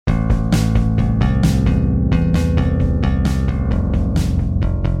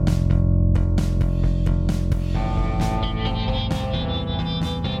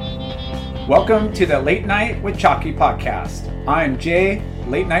Welcome to the Late Night with Chalky podcast. I'm Jay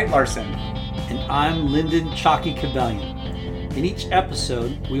Late Night Larson. And I'm Lyndon Chalky Cabellion. In each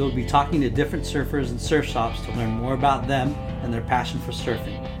episode, we will be talking to different surfers and surf shops to learn more about them and their passion for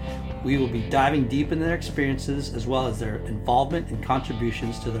surfing. We will be diving deep into their experiences as well as their involvement and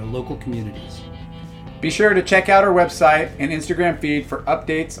contributions to their local communities. Be sure to check out our website and Instagram feed for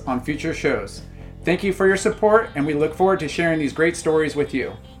updates on future shows. Thank you for your support, and we look forward to sharing these great stories with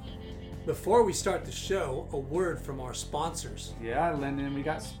you. Before we start the show, a word from our sponsors. Yeah, Lyndon, we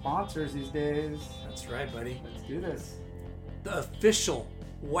got sponsors these days. That's right, buddy. Let's do this. The official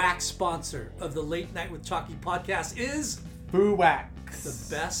wax sponsor of the Late Night with Chalky podcast is Boo Wax.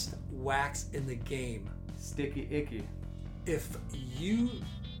 the best wax in the game. Sticky icky. If you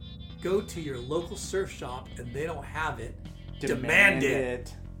go to your local surf shop and they don't have it, demand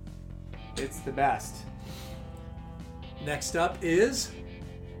it. It's the best. Next up is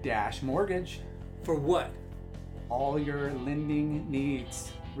Dash Mortgage. for what? All your lending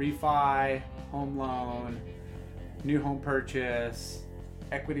needs. Refi, home loan, new home purchase,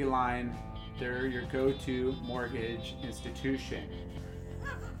 equity line. They're your go-to mortgage institution.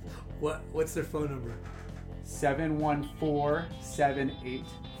 What's their phone number?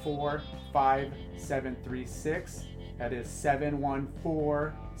 714-784-5736. That is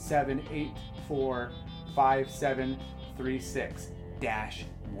 714-784-5736. Dash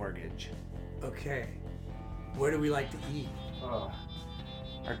Mortgage. Okay. Where do we like to eat? Oh,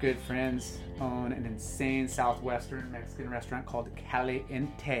 our good friends own an insane southwestern Mexican restaurant called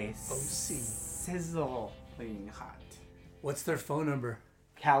Caliente. Sizzling hot. What's their phone number?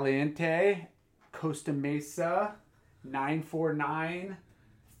 Caliente, Costa Mesa,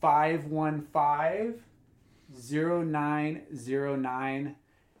 949-515-0909.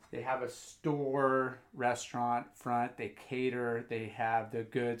 They have a store, restaurant front. They cater. They have the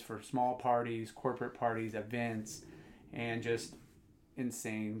goods for small parties, corporate parties, events, and just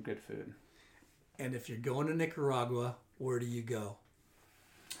insane good food. And if you're going to Nicaragua, where do you go?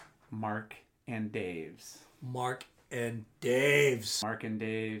 Mark and Dave's. Mark and Dave's.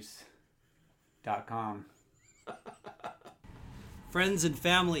 markanddaves.com. Friends and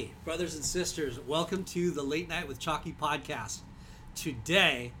family, brothers and sisters, welcome to the Late Night with Chalky podcast.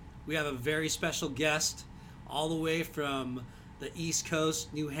 Today, we have a very special guest all the way from the East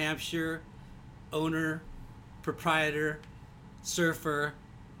Coast, New Hampshire, owner, proprietor, surfer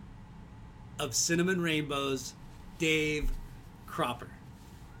of Cinnamon Rainbows, Dave Cropper.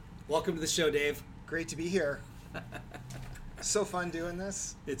 Welcome to the show, Dave. Great to be here. So fun doing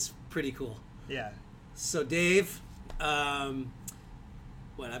this. It's pretty cool. Yeah. So, Dave, I've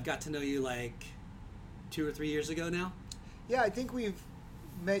got to know you like 2 or 3 years ago now? Yeah, I think we've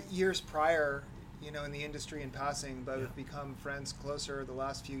met years prior, in the industry in passing, but Yeah. we've become friends closer the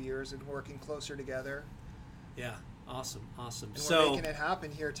last few years and working closer together. Yeah, awesome. And So, we're making it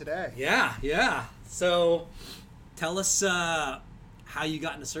happen here today. Yeah. So, tell us how you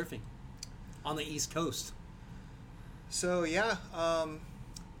got into surfing on the East Coast. So, I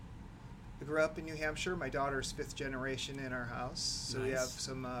grew up in New Hampshire. My daughter's 5th generation in our house. So we Nice. have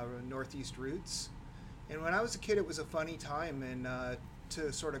some Northeast roots. And when I was a kid, it was a funny time and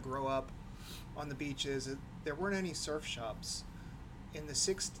to sort of grow up on the beaches. There weren't any surf shops. In the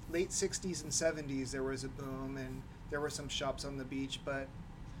late 60s and 70s, there was a boom and there were some shops on the beach, but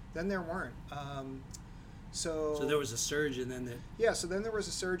then there weren't. So there was a surge and then so then there was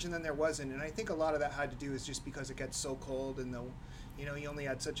a surge and then there wasn't. And I think a lot of that had to do is just because it gets so cold and you only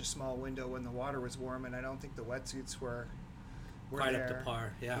had such a small window when the water was warm, and I don't think the wetsuits were quite there. up to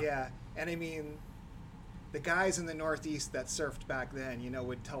par. Yeah. Yeah, and I mean, the guys in the Northeast that surfed back then,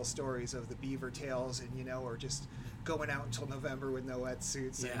 would tell stories of the beaver tails and, or just going out until November with no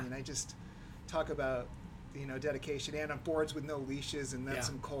wetsuits. Yeah. I mean, I just talk about, dedication and on boards with no leashes and then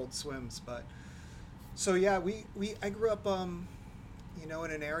some cold swims. But so, I grew up, in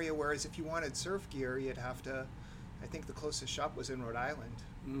an area whereas if you wanted surf gear, you'd have to, I think the closest shop was in Rhode Island.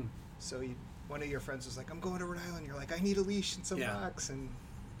 Mm. So one of your friends was like, I'm going to Rhode Island. You're like, I need a leash and some wax. And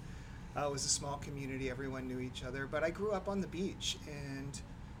it was a small community. Everyone knew each other. But I grew up on the beach, and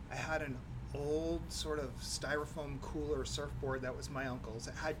I had an old sort of styrofoam cooler surfboard that was my uncle's.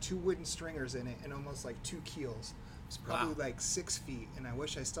 It had 2 wooden stringers in it and almost like 2 keels. It was probably like 6 feet, and I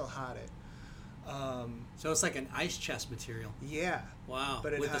wish I still had it. So it's like an ice chest material. Yeah. Wow.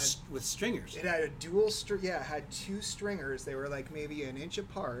 But it with had, with stringers. It had a dual it had 2 stringers. They were like maybe an inch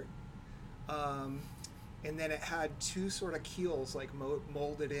apart. And then it had 2 sort of keels like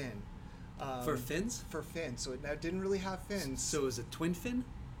molded in. For fins? For fins. So it didn't really have fins. So it was a twin fin?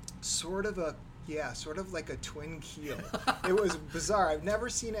 Sort of a Yeah, sort of like a twin keel. It was bizarre. I've never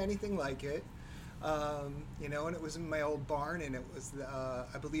seen anything like it. You know, and it was in my old barn, and it was,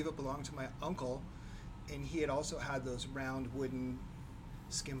 I believe it belonged to my uncle, and he had also had those round wooden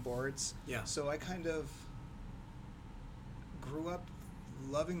skim boards. Yeah. So I kind of grew up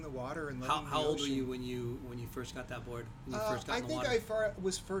loving the water and loving the How old were ocean. you when you first got that board? When you first got I in the think water? I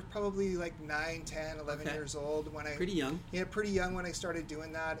was first probably like 9, 10, 11 Okay. years old when I... Pretty young. Yeah, pretty young when I started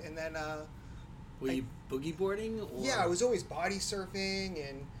doing that. And then... Were you boogie boarding? Or? Yeah, I was always body surfing,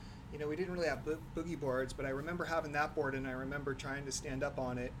 and you know, we didn't really have boogie boards, but I remember having that board, and I remember trying to stand up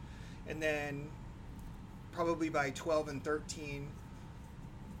on it. And then probably by 12 and 13,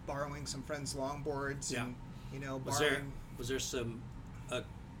 borrowing some friends' longboards, Yeah. and you know, Was there a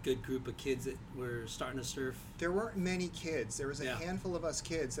good group of kids that were starting to surf? There weren't many kids. There was a Yeah. handful of us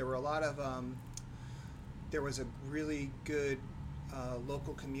kids. There were a lot of there was a really good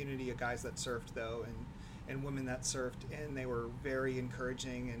local community of guys that surfed though, and women that surfed, and they were very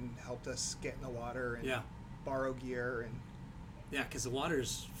encouraging and helped us get in the water and Yeah. borrow gear, and Yeah, because the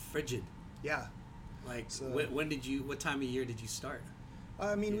water's frigid. yeah. Like, So- what time of year did you start?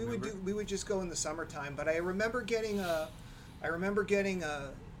 I mean, Do you we would just go in the summertime, but I remember getting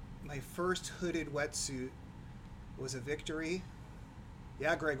my first hooded wetsuit was a Victory.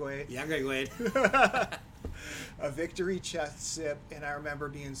 Yeah, Greg Wade. Yeah, Greg Wade. A Victory chest zip, and I remember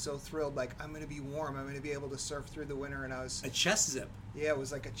being so thrilled, like, I'm going to be warm, I'm going to be able to surf through the winter, and I was... A chest zip. Yeah, it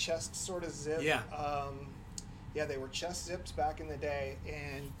was like a chest sort of zip. Yeah. Yeah, they were chest zips back in the day,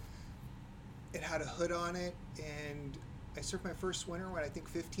 and it had a hood on it, and I surfed my first winter when I think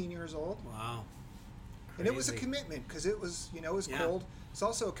 15 years old. Wow. And it was a Crazy. commitment because it was, you know, it was Yeah. cold. It's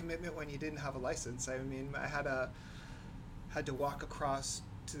also a commitment when you didn't have a license. I mean, I had to walk across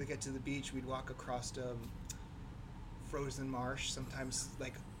to get to the beach. We'd walk across frozen marsh, sometimes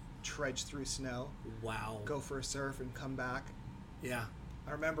like trudge through snow, Wow. go for a surf and come back. Yeah.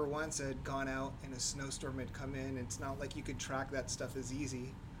 I remember once I had gone out and a snowstorm had come in. It's not like you could track that stuff as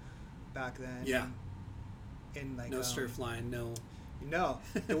easy back then. Yeah. And like No surf line, no. No,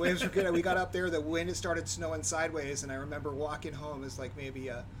 the waves were good. We got up there, the wind, it started snowing sideways, and I remember walking home. It's like maybe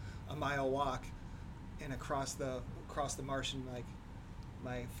a mile walk, and across the marsh, and like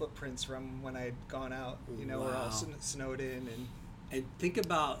my footprints from when I had gone out, you know, were all Wow. snowed in. And think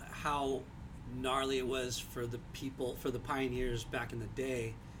about how gnarly it was for the people, for the pioneers back in the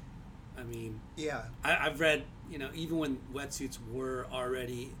day. I mean, Yeah, I've read, you know, even when wetsuits were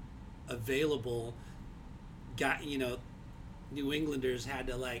already available, New Englanders had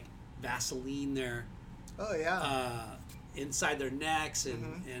to like Vaseline their oh yeah, inside their necks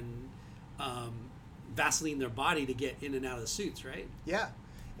and Vaseline their body to get in and out of the suits, right? yeah.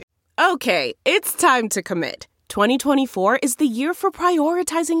 Okay, it's time to commit. 2024 is the year for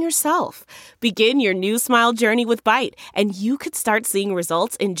prioritizing yourself. Begin your new smile journey with Byte, and you could start seeing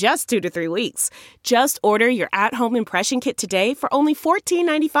results in just 2 to 3 weeks. Just order your at-home impression kit today for only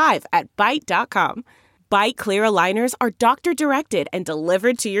 $14.95 at Byte.com. Byte Clear aligners are doctor-directed and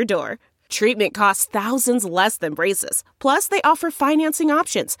delivered to your door. Treatment costs thousands less than braces. Plus, they offer financing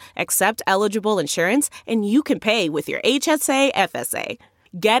options, accept eligible insurance, and you can pay with your HSA FSA.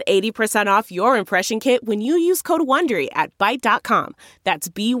 Get 80% off your impression kit when you use code WONDERY at Byte.com. That's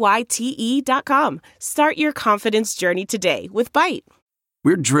BYTE.com. Start your confidence journey today with Byte.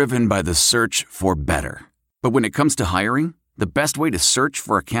 We're driven by the search for better. But when it comes to hiring, the best way to search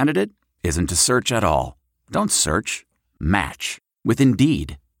for a candidate isn't to search at all. Don't search. Match. With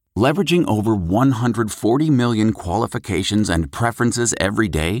Indeed. Leveraging over 140 million qualifications and preferences every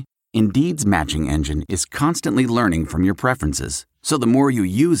day, Indeed's matching engine is constantly learning from your preferences. So the more you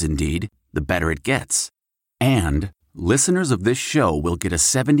use Indeed, the better it gets. And listeners of this show will get a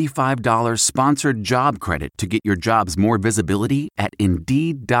 $75 sponsored job credit to get your jobs more visibility at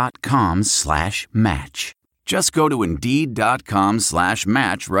Indeed.com/match. Just go to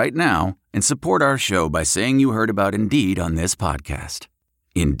Indeed.com/match right now and support our show by saying you heard about Indeed on this podcast.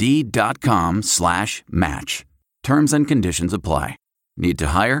 Indeed.com/match. Terms and conditions apply. Need to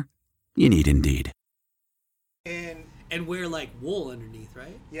hire? You need Indeed. And wear like wool underneath,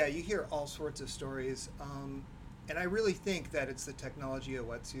 right? Yeah, you hear all sorts of stories, and I really think that it's the technology of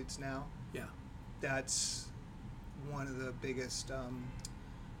wetsuits now. Yeah. That's one of the biggest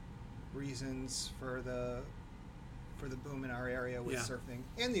reasons for the boom in our area with Yeah. surfing,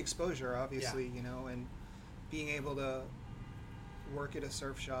 and the exposure, obviously, you know, and being able to work at a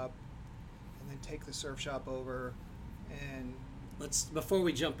surf shop and then take the surf shop over, and Let's, before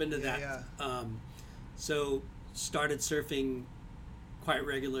we jump into Yeah, that, so started surfing quite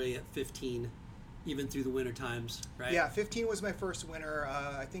regularly at 15. even through the winter times, right? Yeah, 15 was my first winter.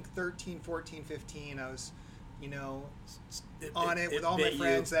 I think 13, 14, 15, I was, you know, on it with all my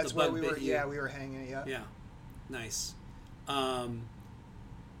friends. That's where we were. Yeah, we were hanging. Yeah. Yeah, nice.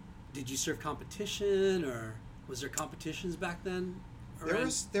 Did you surf competition, or was there competitions back then?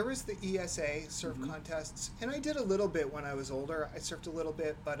 There was the ESA surf contests, and I did a little bit when I was older. I surfed a little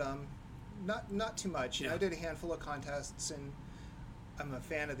bit, but not too much. You know, I did a handful of contests, and I'm a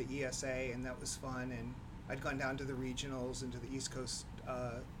fan of the ESA, and that was fun. And I'd gone down to the regionals and to the East Coast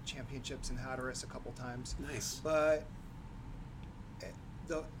championships in Hatteras a couple times. Nice. But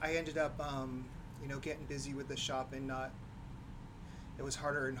I ended up, you know, getting busy with the shop, and it was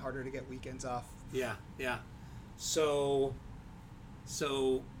harder and harder to get weekends off. Yeah, yeah. So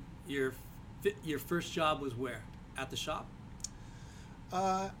your first job was where? At the shop?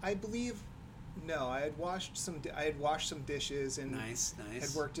 I believe no. I had washed some dishes and nice. had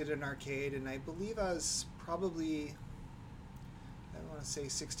worked at an arcade, and I believe I was probably, I don't want to say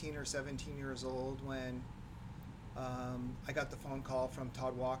 16 or 17 years old when I got the phone call from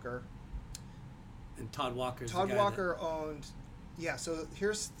Todd Walker. And Todd Walker's Todd Walker owned. Yeah. So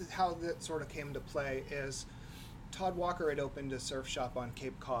here's how that sort of came into play is. Todd Walker had opened a surf shop on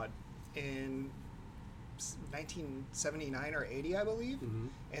Cape Cod in 1979 or 80, I believe. Mm-hmm.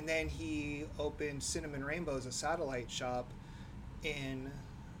 And then he opened Cinnamon Rainbows, a satellite shop in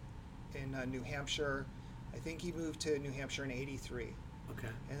New Hampshire. I think he moved to New Hampshire in 83. Okay.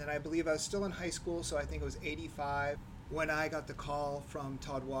 And then I believe I was still in high school, so I think it was 85 when I got the call from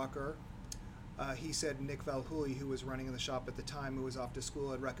Todd Walker. He said Nick Valhuli, who was running the shop at the time, who was off to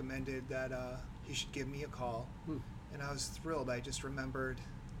school, had recommended that he should give me a call. And I was thrilled. I just remembered,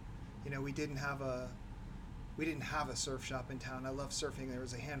 you know, we didn't have a surf shop in town. I love surfing. There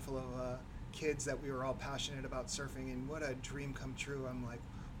was a handful of kids that we were all passionate about surfing, and what a dream come true. I'm like,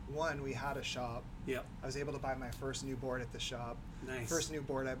 one, we had a shop. Yep. I was able to buy my first new board at the shop. Nice. First new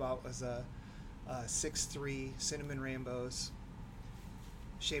board I bought was a 6'3" Cinnamon Rainbows,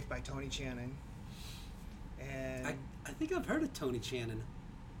 shaped by Tony Channon. And I think I've heard of Tony Channon.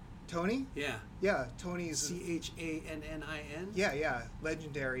 Tony? Yeah. Yeah, Tony's CHANNIN? Yeah,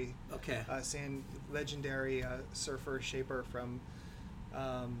 legendary. Okay. Legendary surfer shaper from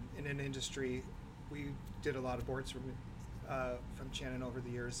in an industry. We did a lot of boards from Channon over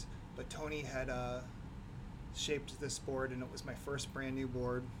the years, but Tony had shaped this board, and it was my first brand new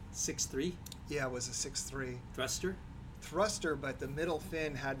board. 6'3"? Yeah, it was a 6'3". Thruster, but the middle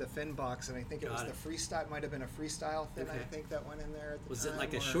fin had the fin box, and I think it was the freestyle. Might have been a freestyle fin. Okay. I think that went in there at the was time. Was it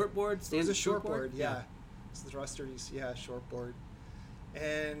like a short board? It was a short board. Yeah. It's the Thrusters. Yeah, short board.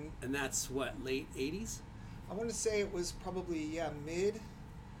 And that's what, late 80s? I want to say it was probably mid.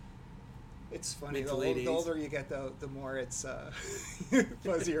 It's funny. The older you get, the more it's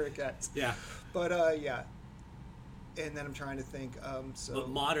fuzzier it gets. Yeah. But yeah. And then I'm trying to think. But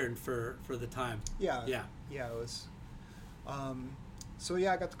modern for the time. Yeah. Yeah. Yeah, it was. So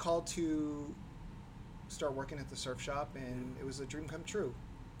yeah, I got the call to start working at the surf shop, and it was a dream come true.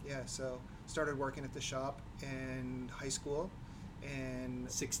 Yeah, so started working at the shop in high school,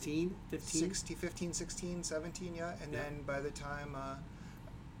 and 16, 15? 15, 16, 17, yeah. And then by the time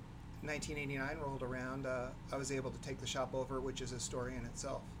 1989 rolled around, I was able to take the shop over, which is a story in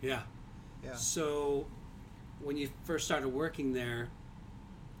itself. Yeah. Yeah. So when you first started working there,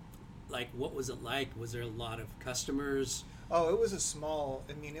 like, what was it like? Was there a lot of customers? Oh, it was a small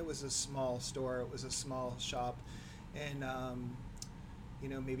store. It was a small shop, and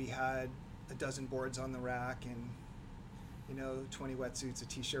maybe had a dozen boards on the rack, and 20 wetsuits, a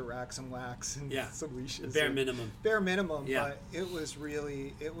t-shirt rack, some wax, and some leashes. The bare minimum. Bare minimum. Yeah. But it was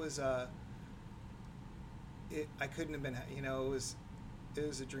I couldn't have been. It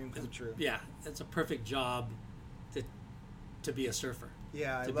was a dream come true. Yeah, it's a perfect job to be a surfer.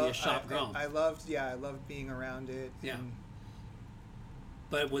 Yeah, be a shop grown. I loved being around it. Yeah.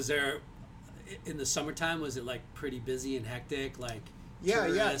 But was there, in the summertime, was it like pretty busy and hectic, like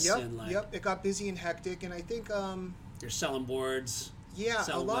tourists? Yep. It got busy and hectic, and I think you're selling boards. Yeah,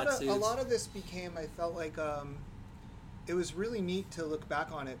 a lot of this became. I felt like it was really neat to look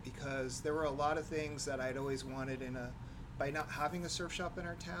back on it, because there were a lot of things that I'd always wanted by not having a surf shop in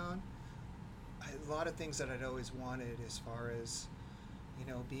our town. A lot of things that I'd always wanted, as far as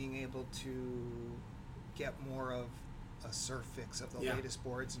being able to get more of a surf fix of the latest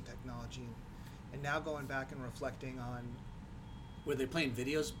boards and technology, and now going back and reflecting on. Were they playing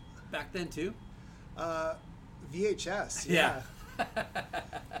videos back then too? VHS, yeah.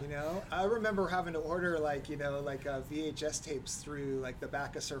 I remember having to order VHS tapes through like the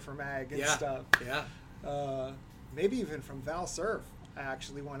back of Surfer Mag and stuff. Yeah. Maybe even from Val Surf. I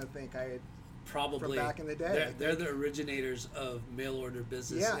actually want to think I had Probably. from back in the day. They're the originators of mail order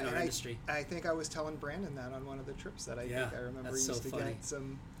business in our industry. I think I was telling Brandon that on one of the trips that I think I remember that's used so to funny. get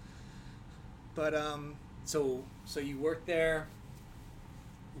some. But So you worked there,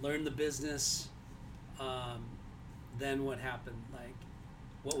 learned the business. Then what happened? Like,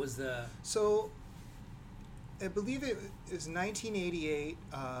 what was the? So, I believe it was 1988.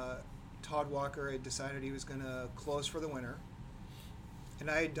 Todd Walker had decided he was going to close for the winter, and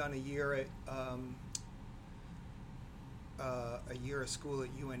I had done a year at of school at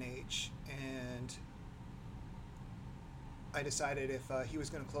UNH, and I decided if he was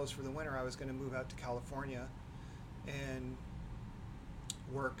going to close for the winter, I was going to move out to California and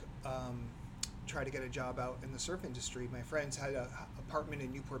work, try to get a job out in the surf industry. My friends had an apartment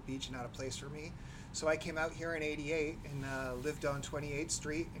in Newport Beach and had a place for me. So I came out here in '88 and lived on 28th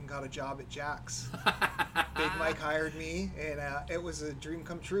Street and got a job at Jack's. Big Mike hired me, and it was a dream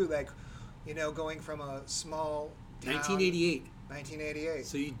come true. Like, you know, going from a small town. 1988. 1988.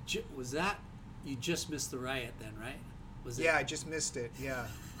 So you just missed the riot then, right? Was it? Yeah, I just missed it. Yeah.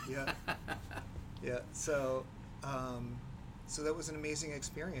 Yeah. So, so that was an amazing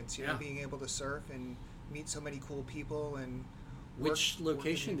experience. You know, being able to surf and meet so many cool people and. Which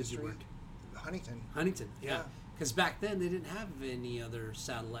location did you work? Huntington. Yeah. Because back then they didn't have any other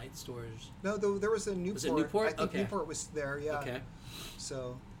satellite stores. No, there was a Newport. Was it Newport? I think Newport was there. Yeah. Okay.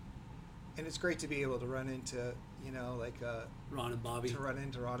 So, and it's great to be able to run into, you know, like Ron and Bobby. To run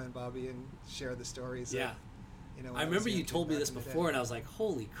into Ron and Bobby and share the stories. Yeah. Of, you know, I remember you told me this before, and I was like,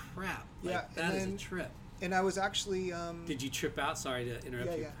 "Holy crap! Like, that is a trip." And I was actually. Did you trip out? Sorry to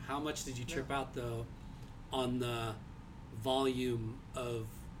interrupt you. Yeah. How much did you trip out though, on the volume of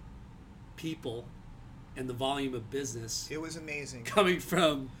people and the volume of business? It was amazing. Coming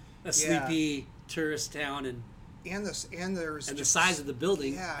from a sleepy tourist town and the size of the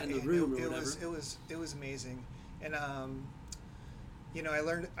building and the room or whatever. It was amazing, and you know, I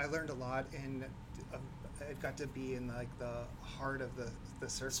learned a lot, and I got to be in like the heart of the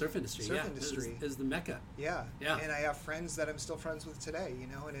surf industry. It was the mecca. Yeah. And I have friends that I'm still friends with today. You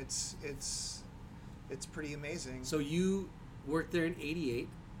know, and it's pretty amazing. So you worked there in '88.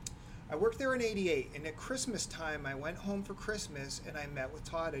 I worked there in '88, and at Christmas time, I went home for Christmas, and I met with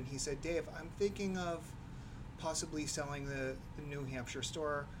Todd, and he said, "Dave, I'm thinking of possibly selling the New Hampshire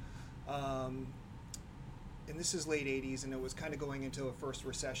store." And this is late '80s, and it was kind of going into a first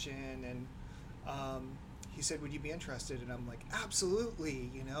recession, and he said, "Would you be interested?" And I'm like,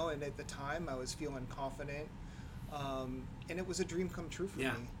 "Absolutely," you know. And at the time, I was feeling confident, and it was a dream come true for me.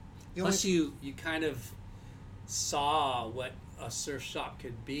 Plus, you kind of saw what a surf shop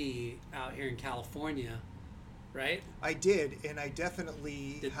could be out here in California, right? I did, and I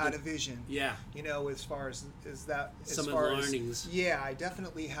definitely had a vision. Yeah. You know, as far as that, some of the learnings. Yeah, I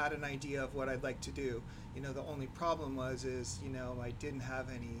definitely had an idea of what I'd like to do. You know, the only problem is, you know, I didn't have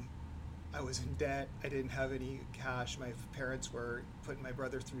any. I was in debt. I didn't have any cash. My parents were putting my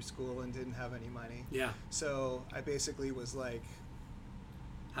brother through school and didn't have any money. Yeah. So I basically was like,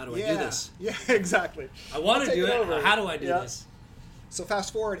 how do I do this? Yeah, exactly. I want to do it. How do I do this? So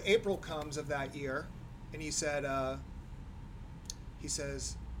fast forward, April comes of that year, and he said, he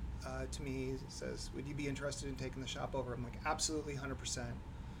says to me, he says, "Would you be interested in taking the shop over?" I'm like, "Absolutely, 100%."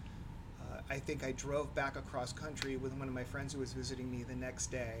 I think I drove back across country with one of my friends who was visiting me the next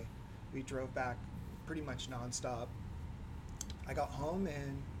day. We drove back pretty much nonstop. I got home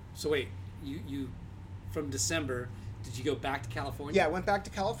and... So wait, you from December, did you go back to California? Yeah, I went back to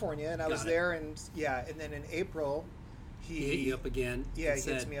California, and I was there, and then in April, he hit you up again. Yeah, he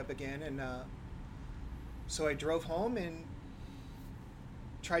hits me up again, and so I drove home and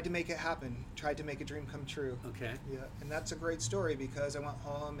tried to make it happen, tried to make a dream come true. Okay. Yeah, and that's a great story because I went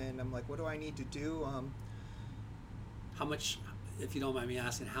home and I'm like, what do I need to do? How much, if you don't mind me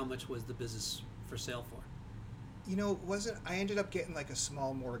asking, how much was the business for sale for? You know, I ended up getting like a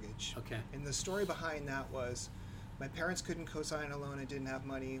small mortgage. Okay. And the story behind that was my parents couldn't co-sign a loan and didn't have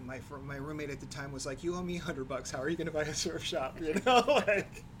money. My roommate at the time was like, "You owe me $100. How are you going to buy a surf shop?" You know,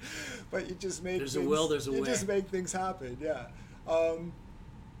 like, but you just make there's a will, there's a way. You just make things happen. Yeah.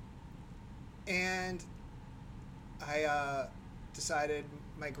 And I decided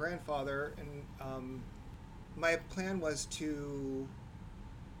my grandfather and my plan was to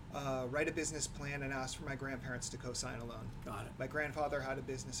write a business plan and ask for my grandparents to co-sign a loan. Got it. My grandfather had a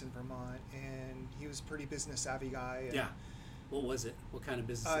business in Vermont, and he was a pretty business savvy guy. And, yeah. What was it? What kind of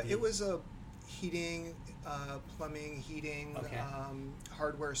business? It was a heating, plumbing, heating, okay.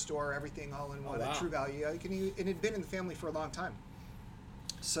 Hardware store, everything all in one. Wow. At True Value. It had been in the family for a long time.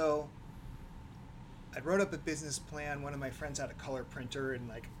 So I wrote up a business plan. One of my friends had a color printer, and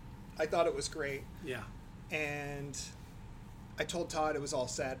like I thought it was great. Yeah. And I told Todd it was all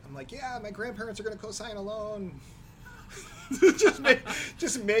set. I'm like, yeah, my grandparents are going to co-sign a loan.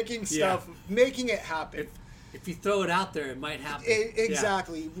 just making stuff, making it happen. If you throw it out there, it might happen.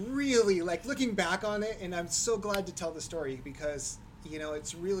 Exactly. Yeah. Really, like looking back on it, and I'm so glad to tell the story because, you know,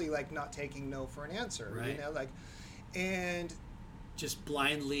 it's really like not taking no for an answer, right. You know, like, and just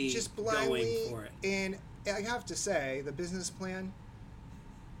blindly going for it. And I have to say, the business plan,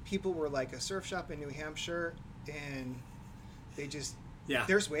 people were like a surf shop in New Hampshire, and they just,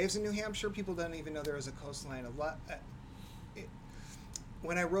 there's waves in New Hampshire. People don't even know there was a coastline.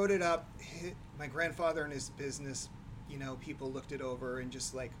 When I wrote it up, my grandfather and his business, you know, people looked it over and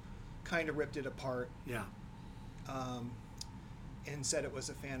just like kind of ripped it apart. Yeah. And said it was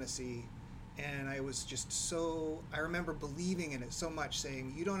a fantasy. And I was just I remember believing in it so much,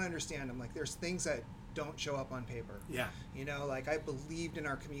 saying, you don't understand. I'm like, there's things that don't show up on paper. Yeah. You know, like I believed in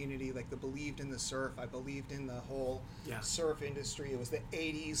our community, like believed in the surf. I believed in the whole surf industry. It was the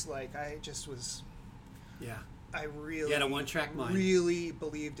 80s. Like I just was. Yeah. I really. You had a one-track mind. Really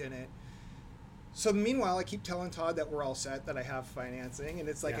believed in it. So meanwhile, I keep telling Todd that we're all set, that I have financing, and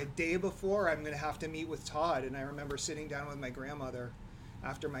it's like a day before I'm going to have to meet with Todd. And I remember sitting down with my grandmother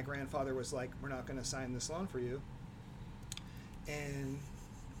after my grandfather was like, we're not going to sign this loan for you. And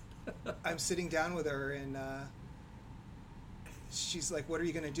I'm sitting down with her, and she's like, what are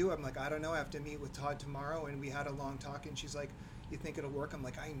you going to do? I'm like, I don't know. I have to meet with Todd tomorrow. And we had a long talk, and she's like, you think it'll work? I'm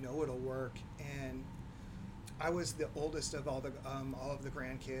like, I know it'll work. And I was the oldest of all of the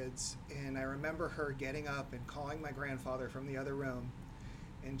grandkids, and I remember her getting up and calling my grandfather from the other room,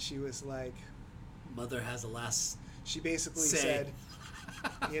 and she was like, "Mother has a last." She basically said,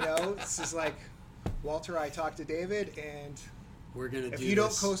 "You know, this is like, Walter, I talked to David, and we're gonna do if you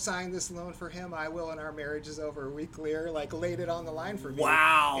don't co-sign this loan for him, I will, and our marriage is over." We clear, like, laid it on the line for me.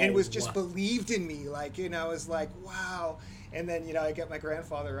 Wow! And was just believed in me, like, you know, I was like, wow. And then, you know, I get my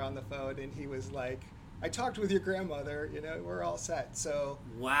grandfather on the phone, and he was like, I talked with your grandmother, you know, we're all set. So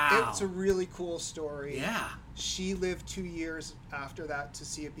wow, it's a really cool story. Yeah. She lived 2 years after that to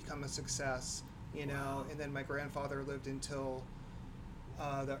see it become a success, you know, and then my grandfather lived until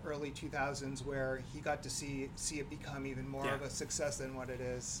the early 2000s, where he got to see it become even more of a success than what it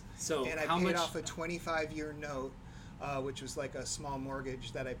is. So and I paid off a 25-year note, which was like a small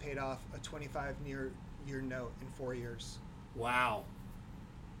mortgage that I paid off a 25-year note in 4 years. Wow.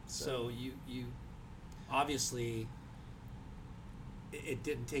 So you obviously, it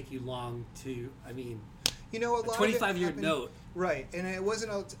didn't take you long to, I mean, you know, a 25-year note. Right, and it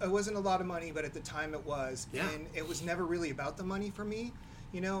wasn't a lot of money, but at the time it was. Yeah. And it was never really about the money for me,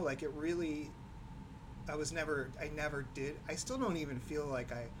 you know, like it really, I never did. I still don't even feel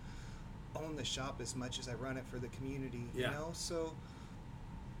like I own the shop as much as I run it for the community, you know? So,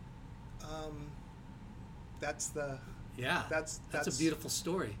 that's a beautiful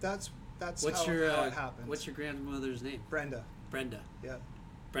story. That's how it happened. What's your grandmother's name? Brenda. Yeah.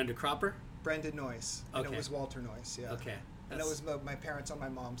 Brenda Cropper? Brenda Noyce. And it was Walter Noyce, yeah. Okay. And it was my parents on my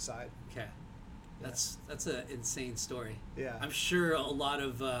mom's side. Okay. That's an insane story. Yeah. I'm sure a lot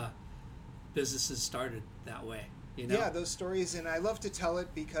of businesses started that way, you know? Yeah, those stories, and I love to tell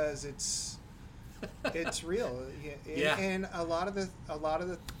it because it's real. Yeah. And a lot of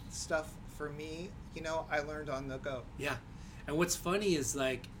the stuff for me, you know, I learned on the go. Yeah. And what's funny is,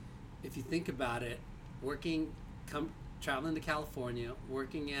 like, if you think about it, traveling to California,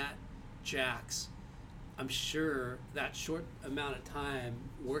 working at Jack's, I'm sure that short amount of time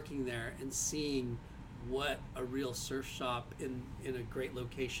working there and seeing what a real surf shop in a great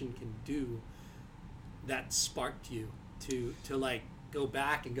location can do, that sparked you to like go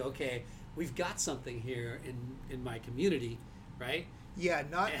back and go, okay, we've got something here in my community, right? Yeah,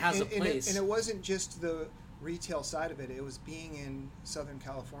 it has a place. And it wasn't just the retail side of it. It was being in Southern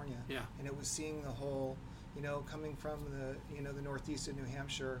California. Yeah. And it was seeing the whole, you know, coming from the northeast of New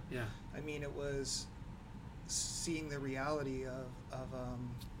Hampshire. Yeah. I mean, it was seeing the reality of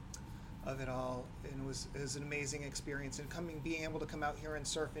it all, and it was an amazing experience. And being able to come out here and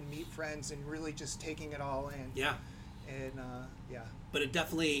surf and meet friends and really just taking it all in. Yeah. And But it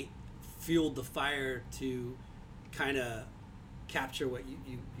definitely fueled the fire to kind of capture what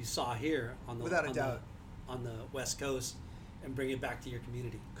you saw here on the without a doubt on the West Coast and bring it back to your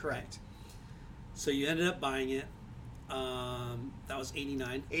community. Correct. Right? So you ended up buying it. That was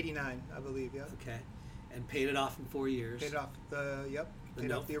 89. 89, I believe. Yeah. Okay. And paid it off in 4 years. Paid off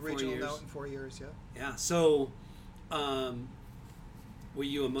paid off the original note in 4 years. Yeah. Yeah. So, were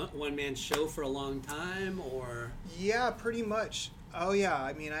you a one-man show for a long time, or? Yeah, pretty much. Oh yeah.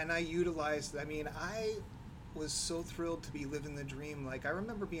 I mean, and I utilized. I mean, was so thrilled to be living the dream. Like, I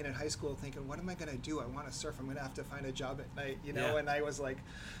remember being in high school thinking, what am I going to do? I want to surf. I'm going to have to find a job at night, you know? Yeah. And I was like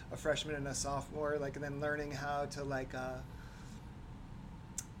a freshman and a sophomore, like, and then learning how to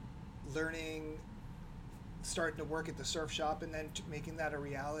starting to work at the surf shop and then making that a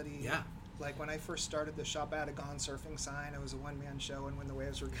reality. Yeah. Like, when I first started the shop, I had a Gone Surfing sign. It was a one-man show, and when the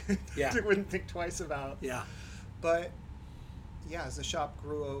waves were good, Yeah. I wouldn't think twice about. Yeah. But yeah, as the shop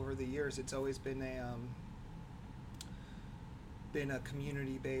grew over the years, it's always been a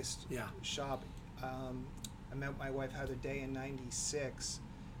community-based Yeah. shop. I met my wife Heather Day in '96,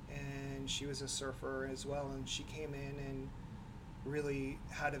 and she was a surfer as well. And she came in and really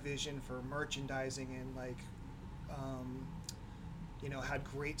had a vision for merchandising and had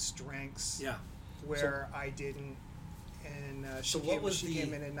great strengths. Yeah. Where I didn't. And she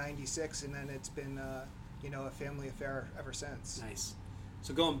came in '96, and then it's been a family affair ever since. Nice.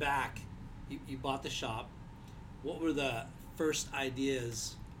 So going back, you bought the shop. What were the first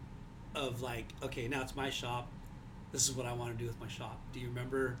ideas of, like, okay, now it's my shop. This is what I want to do with my shop. Do you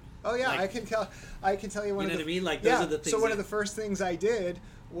remember? Oh yeah, like, I can tell you one you know of the. what I mean? Like, those are the things. So one of the first things I did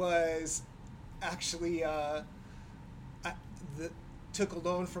was actually took a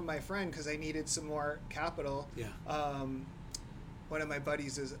loan from my friend because I needed some more capital. Yeah. One of my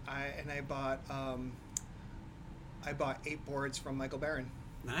buddies I bought 8 boards from Michael Barron.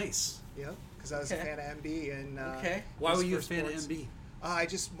 Nice. Yep, because I was a fan of MB and. Why were you a first fan boards. of MB?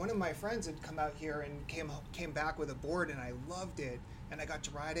 One of my friends had come out here and came back with a board, and I loved it, and I got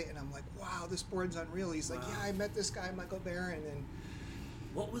to ride it, and I'm like, wow, this board's unreal. He's like, Wow. yeah, I met this guy, Michael Barron, and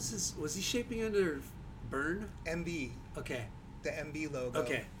What was his? Was he shaping under Burn? MB, Okay. the MB logo.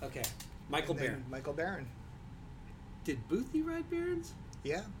 Okay. Michael And then Barron. Michael Barron. Did Boothie ride Barons?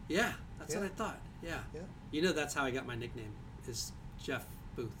 Yeah. Yeah, that's what Yeah. I thought. Yeah. Yeah. You know, that's how I got my nickname, is Jeff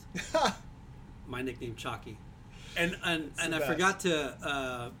Booth. My nickname, Chalky. And the I best. forgot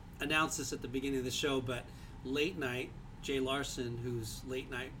to announce this at the beginning of the show, but Late Night, Jay Larson, who's Late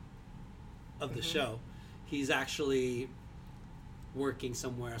Night of the show, he's actually working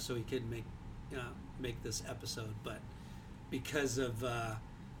somewhere so he could make this episode. But because of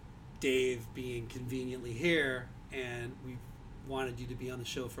Dave being conveniently here, and we wanted you to be on the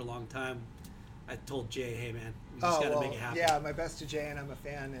show for a long time, I told Jay, hey man, we just got to make it happen. Yeah, my best to Jay, and I'm a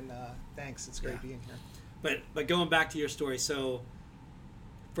fan, and thanks. It's great Yeah. being here. But going back to your story, so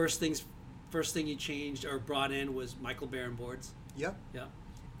first thing you changed or brought in was Michael Barron boards. Yep. Yeah.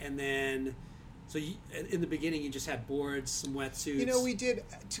 And then, so in the beginning you just had boards, some wetsuits. You know, we did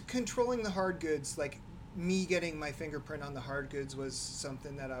controlling the hard goods. Like, me getting my fingerprint on the hard goods was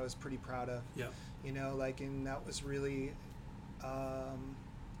something that I was pretty proud of. Yeah. You know, and that was really.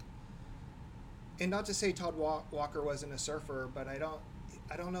 And not to say Todd Walker wasn't a surfer, but I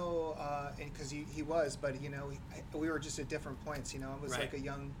don't know, because he was, but we were just at different points. I was Right. like a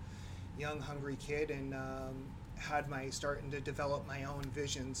young, hungry kid, and had starting to develop my own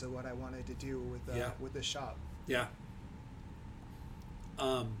visions of what I wanted to do with the shop. Yeah.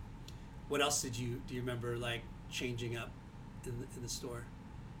 What else do you remember, like, changing up in the store?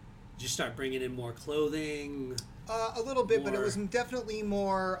 Did you start bringing in more clothing? A little bit, but it More- was definitely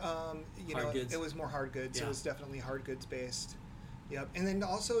more. Hard goods? It was more hard goods. Yeah. It was definitely hard goods based. Yep, and then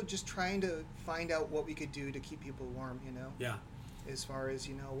also just trying to find out what we could do to keep people warm. Yeah. As far as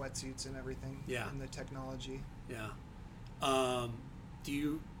wetsuits and everything. Yeah. And the technology. Yeah. Do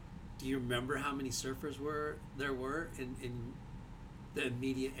you remember how many surfers there were in the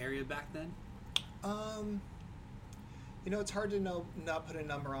immediate area back then? It's hard to not put a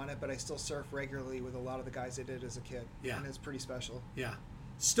number on it, but I still surf regularly with a lot of the guys I did as a kid. Yeah. And it's pretty special. Yeah.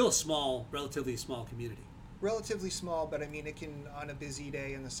 Still a relatively small community. Relatively small, but I mean, it can, on a busy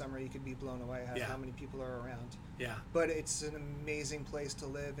day in the summer, you could be blown away at Yeah. how many people are around. Yeah. But it's an amazing place to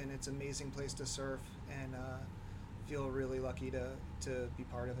live, and it's an amazing place to surf, and feel really lucky to be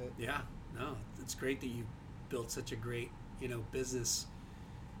part of it. Yeah. No, it's great that you built such a great, business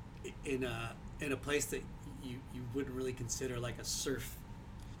in a place that you wouldn't really consider like a surf.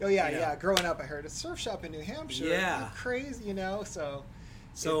 Oh yeah, Yeah. yeah. Growing up, I heard a surf shop in New Hampshire. Yeah. How crazy, So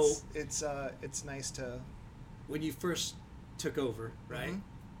it's nice to. When you first took over, right? Mhm.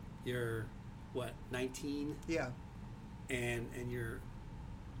 You're what, 19? Yeah. And you're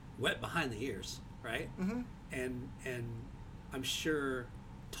wet behind the ears, right? Mm-hmm. And I'm sure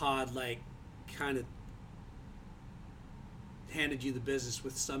Todd kind of handed you the business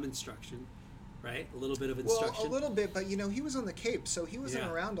with some instruction, right? A little bit of instruction. Well, a little bit, but he was on the Cape, so he wasn't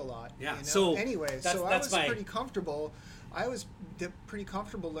around a lot. Yeah. So anyway, I was pretty comfortable. I was pretty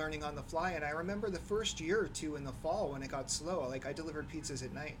comfortable learning on the fly, and I remember the first year or two in the fall when it got slow. Like I delivered pizzas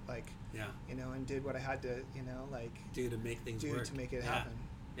at night, and did what I had to, do to make things work, to make it happen.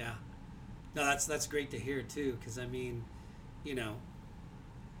 Yeah. No, that's great to hear too, because I mean,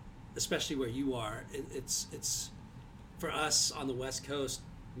 especially where you are, it's for us on the West Coast.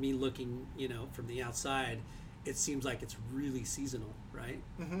 Me looking, from the outside, it seems like it's really seasonal, right?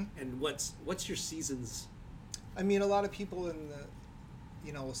 Mm-hmm. And what's your seasons? I mean, a lot of people in the,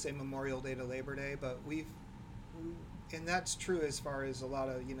 we'll say Memorial Day to Labor Day, but and that's true as far as a lot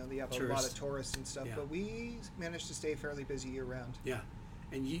of, you have a lot of tourists and stuff, but we managed to stay fairly busy year round. Yeah.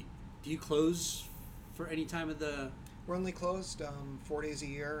 And do you close for any time of the... We're only closed 4 days a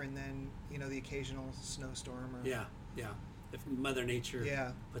year, and then, the occasional snowstorm. Or, yeah. If Mother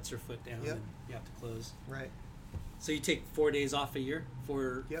Nature puts her foot down, then you have to close. Right. So you take 4 days off a year?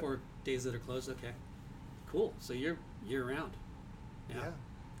 4 days that are closed? Okay. Cool. So you're year-round. Yeah.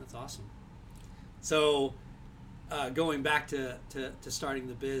 That's awesome. So going back to starting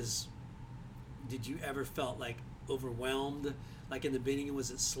the biz, did you ever felt like overwhelmed? Like in the beginning,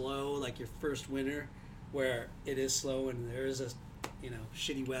 was it slow? Like your first winter where it is slow and there is a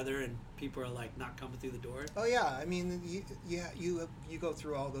shitty weather and people are like not coming through the door? Oh yeah, I mean, you go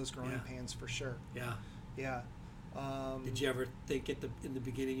through all those growing pains for sure. Yeah. Did you ever think in the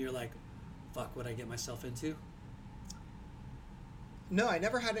beginning you're like, fuck, what I get myself into? No, I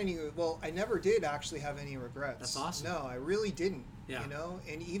never had any. Well, I never did actually have any regrets. That's awesome. No, I really didn't. Yeah.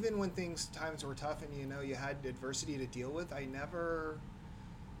 And even when times were tough and you had adversity to deal with, I never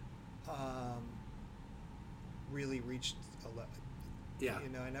really reached a level. Yeah.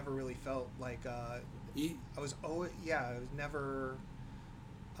 I never really felt like I was never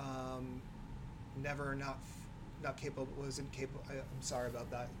not capable, wasn't capable. I'm sorry about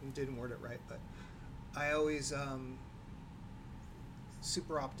that. Didn't word it right, but I always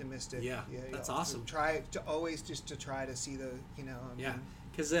super optimistic. Yeah, that's awesome. Try to see the,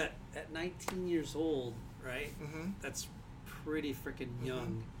 because at 19 years old, right? Mm-hmm. That's pretty freaking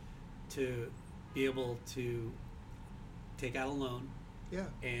young to be able to take out a loan. Yeah.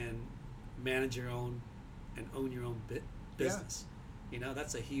 And manage your own and own your own business.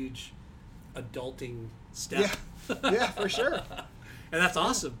 That's a huge adulting step. Yeah, for sure. And that's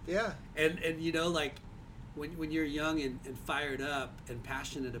awesome. Yeah. And like when you're young and fired up and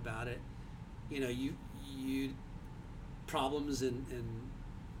passionate about it, you problems and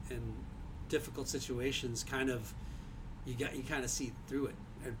difficult situations kind of you kind of see through it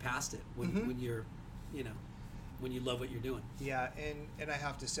and past it when you're when you love what you're doing. Yeah, and I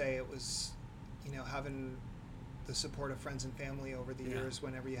have to say it was, having the support of friends and family over the years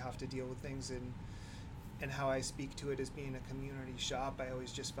whenever you have to deal with things and how I speak to it as being a community shop, I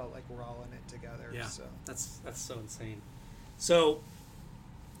always just felt like we're all in it together. Yeah, so. That's so insane. So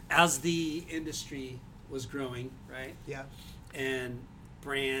as the industry was growing, right? Yeah. And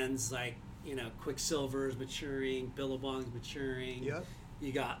brands like, Quicksilver's maturing, Billabong's maturing. Yep.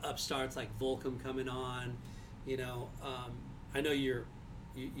 You got upstarts like Volcom coming on. I know you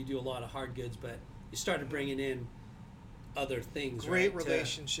do a lot of hard goods, but you started bringing in other things. Great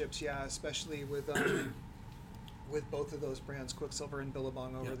relationships, especially with both of those brands, Quicksilver and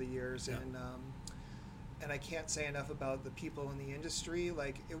Billabong, over the years, and I can't say enough about the people in the industry.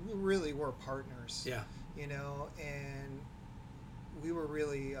 Like we really were partners. Yeah. And we were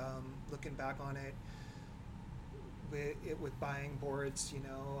really looking back on it with buying boards,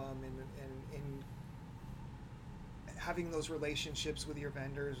 and having those relationships with your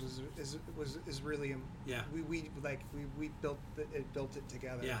vendors is really we built it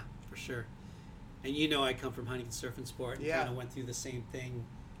together. Yeah, for sure. And I come from Huntington Surf and Sport and kind of went through the same thing,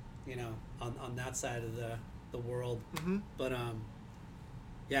 on that side of the world. Mm-hmm. But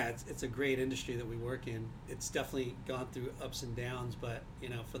it's a great industry that we work in. It's definitely gone through ups and downs, but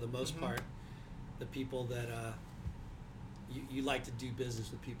for the most part, the people that you like to do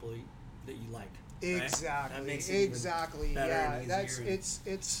business with people that you like. Exactly. Right? That makes it exactly. Yeah. That's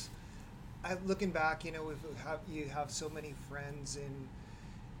it's. Looking back, you have so many friends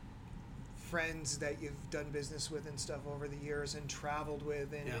that you've done business with and stuff over the years and traveled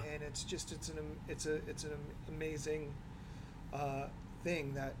with, and it's an amazing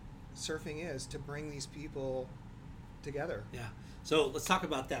thing that surfing is, to bring these people together. Yeah. So let's talk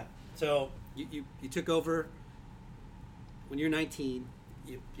about that. So you took over when you're 19.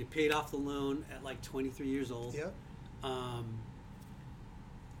 You paid off the loan at like 23 years old. Yep.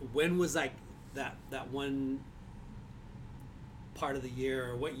 When was like that one part of the year,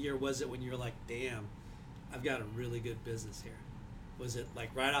 or what year was it when you were like, damn, I've got a really good business here? Was it like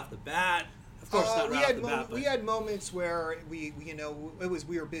right off the bat? Of course, not right off the bat. But we had moments where we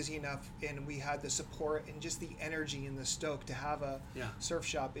were busy enough, and we had the support and just the energy and the stoke to have a surf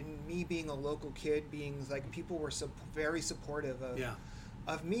shop. And me being a local kid, being like, people were very supportive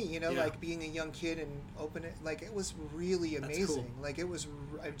of me, you know, like being a young kid and open it, like it was really amazing. Cool. Like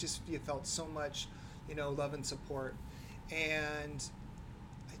you felt so much, you know, love and support. And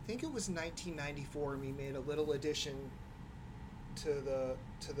I think it was 1994 we made a little addition to the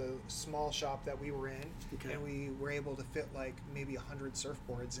small shop that we were in, and we were able to fit like maybe 100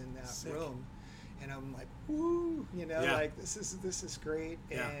 surfboards in that room. And I'm like, woo, you know, like this is great.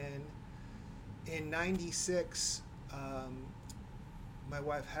 And in 96, my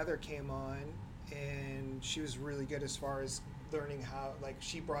wife Heather came on, and she was really good as far as learning how, like,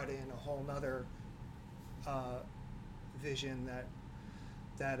 she brought in a whole nother vision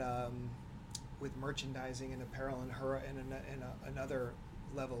that with merchandising and apparel and her and another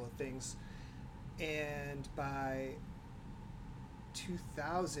level of things. And by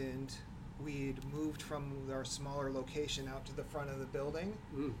 2000, we'd moved from our smaller location out to the front of the building.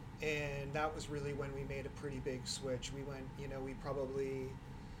 And that was really when we made a pretty big switch. We went, you know, we probably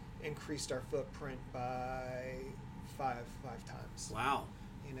increased our footprint by five times. Wow.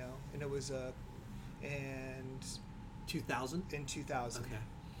 You know, and it was and 2000? In 2000. Okay.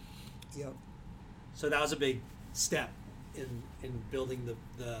 Yep. So that was a big step in building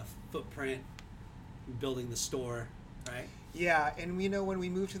the footprint, building the store, right? Yeah, and you know, when we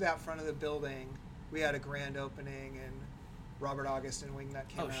moved to that front of the building, we had a grand opening, and Robert August and Wingnut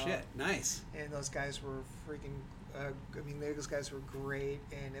came out. Oh shit, nice. And those guys were freaking, those guys were great,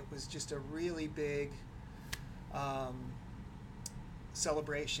 and it was just a really big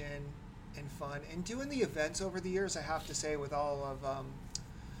celebration and fun. And doing the events over the years, I have to say, with all of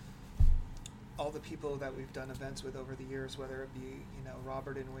all the people that we've done events with over the years, whether it be, you know,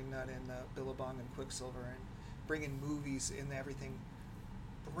 Robert and Wingnut and Billabong and Quicksilver, and bringing movies and everything,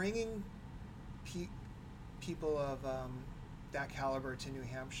 bringing people of that caliber to New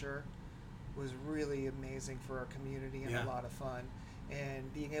Hampshire was really amazing for our community and a lot of fun.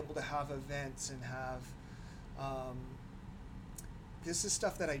 And being able to have events and have this is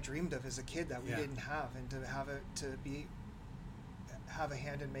stuff that I dreamed of as a kid that we didn't have, and to have it have a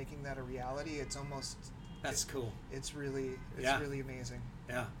hand in making that a reality, it's almost cool. It's really amazing.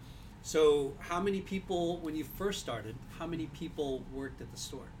 Yeah. So how many people, when you first started, how many people worked at the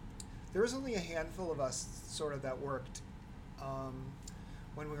store? There was only a handful of us sort of that worked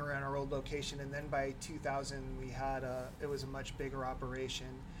when we were in our old location, and then by 2000 we had it was a much bigger operation.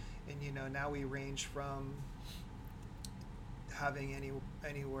 And you know, now we range from having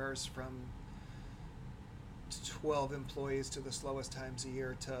anywhere from 12 employees to the slowest times a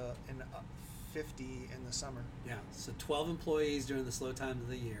year to 50 in the summer. Yeah, so 12 employees during the slow times of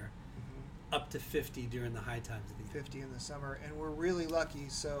the year, up to 50 during the high times of the year. 50 in the summer, and we're really lucky.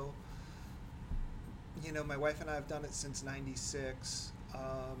 So, you know, my wife and I have done it since 96.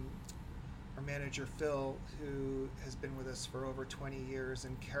 Our manager Phil, who has been with us for over 20 years,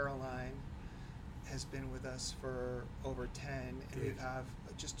 and Caroline has been with us for over 10, and we've have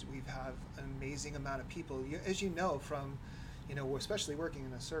an amazing amount of people. As you know, from, you know, especially working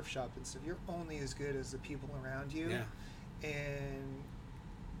in a surf shop and stuff, you're only as good as the people around you. And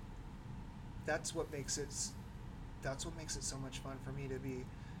that's what makes it so much fun for me to be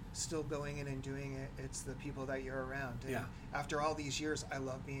still going in and doing it. It's the people that you're around. And after all these years, I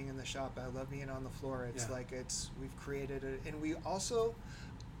love being in the shop. I love being on the floor. It's like we've created it, and we also,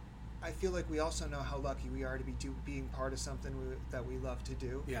 I feel like we also know how lucky we are to be being part of something that we love to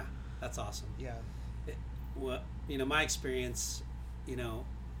do. Yeah, that's awesome. Yeah. Well, you know, my experience, you know,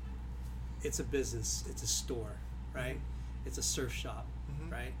 it's a business, it's a store, right? It's a surf shop,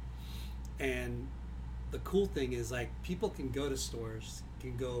 right? And the cool thing is, like, people can go to stores,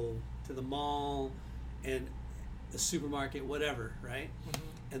 can go to the mall and the supermarket, whatever, right?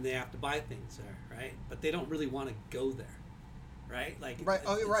 And they have to buy things there, right? But they don't really want to go there, right? Like, right.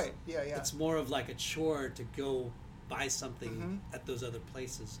 Oh, you're right. Yeah. It's more of like a chore to go buy something at those other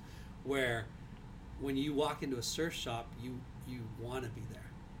places, where when you walk into a surf shop, you want to be there.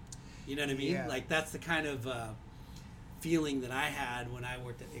 You know what I mean? Yeah. Like, that's the kind of feeling that I had when I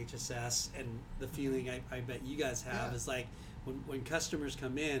worked at HSS, and the feeling I bet you guys have is like when customers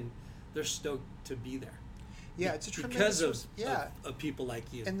come in, they're stoked to be there. Yeah, it's a tremendous because of people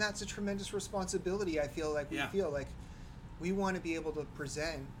like you. And that's a tremendous responsibility. I feel like we want to be able to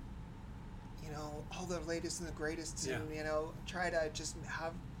present, you know, all the latest and the greatest, and you know, try to just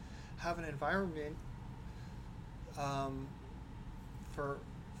have an environment for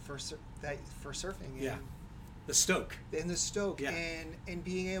surfing. Yeah. The Stoke. In the Stoke, Yeah. and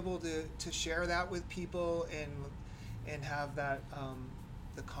being able to share that with people and have that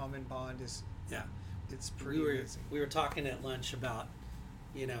the common bond is Yeah. it's pretty amazing. We were talking at lunch about,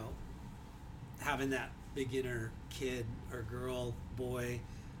 you know, having that beginner kid or girl, boy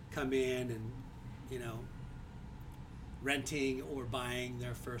come in and, you know, renting or buying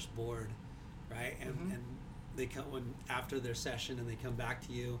their first board, right? And and they come when after their session and they come back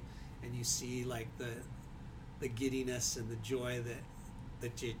to you and you see like the giddiness and the joy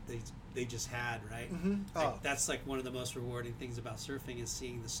that they just had, right? Like, that's like one of the most rewarding things about surfing is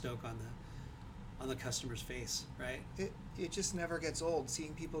seeing the stoke on the customer's face, right? It just never gets old.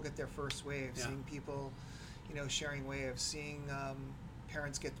 Seeing people get their first wave, Yeah. seeing people, you know, sharing waves, seeing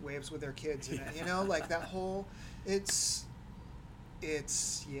parents get waves with their kids, and you know, like that whole, it's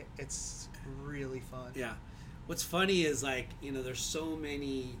really fun. Yeah. What's funny is like, you know, there's so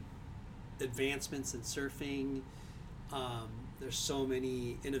many advancements in surfing. There's so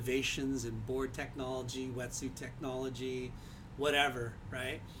many innovations in board technology, wetsuit technology, whatever,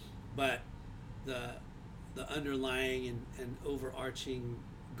 right? But the underlying and overarching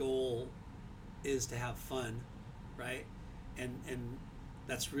goal is to have fun, right? And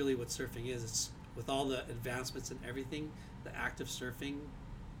that's really what surfing is. It's with all the advancements and everything, the act of surfing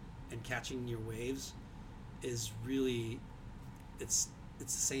and catching your waves is really it's the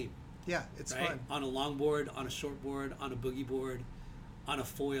same. Yeah, it's right? fun. On a longboard, on a shortboard, on a boogie board, on a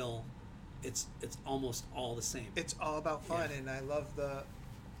foil, it's almost all the same. It's all about fun, Yeah. and I love the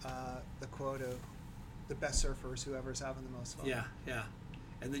quote of the best surfers, whoever's having the most fun. Yeah, yeah.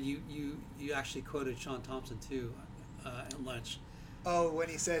 And then you actually quoted Sean Thompson too at lunch. Oh, when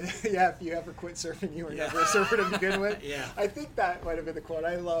he said, "Yeah, if you ever quit surfing, you were Yeah. never a surfer to begin with." Yeah. I think that might have been the quote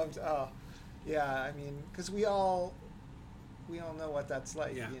I loved. Oh, yeah. I mean, because we all know what that's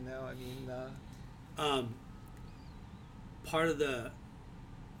like. Yeah. You know, I mean. Part of the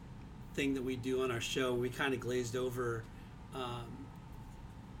thing that we do on our show, we kind of glazed over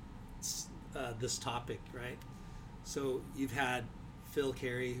this topic, right? So you've had Phil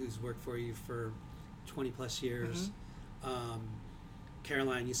Carey, who's worked for you for 20 plus years.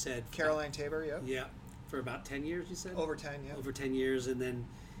 Caroline, you said Caroline Tabor, yeah. yeah, for about 10 years, you said? Over 10, yeah. Over 10 years. And then,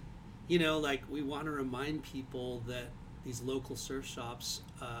 you know, like we want to remind people that these local surf shops,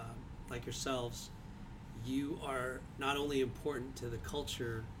 like yourselves, you are not only important to the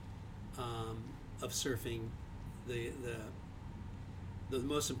culture of surfing, the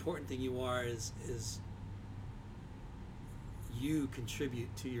most important thing you are is you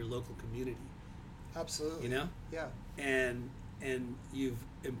contribute to your local community. Absolutely. You know? Yeah. And you've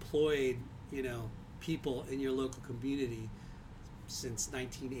employed, you know, people in your local community since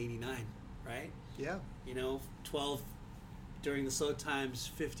 1989, right? Yeah. You know, 12 during the slow times,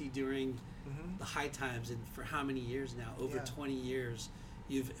 50 during the high times, and for how many years now? Over Yeah. 20 years,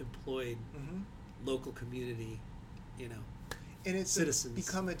 you've employed local community, you know, And it's citizens.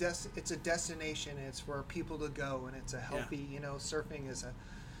 become it's a destination. It's for people to go, and it's a healthy. You know, surfing is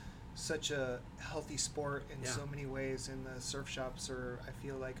such a healthy sport in Yeah. so many ways, and the surf shops I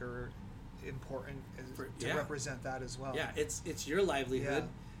feel like are important to Yeah. represent that as well. Yeah, it's your livelihood.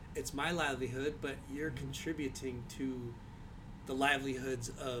 Yeah. It's my livelihood, but you're contributing to the livelihoods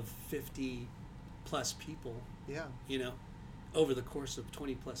of 50 plus people, Yeah. you know, over the course of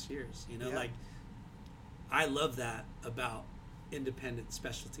 20 plus years, you know, Yeah. like I love that about independent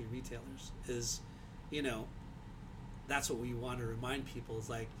specialty retailers is, you know, that's what we want to remind people is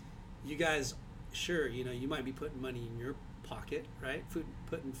like, you guys, sure, you know, you might be putting money in your pocket, right?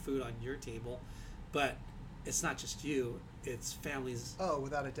 Putting food on your table, but it's not just you, it's families, Oh,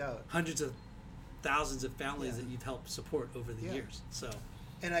 without a doubt. hundreds of thousands of families Yeah. that you've helped support over the Yeah. years. So,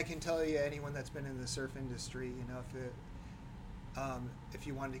 And I can tell you, anyone that's been in the surf industry, you know, if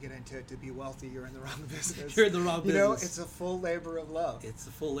you wanted to get into it to be wealthy, you're in the wrong business. You're in the wrong You know, business. it's a full labor of love. it's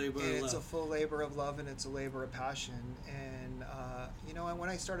a full labor And of it's a love. full labor of love, and it's a labor of passion. And you know, when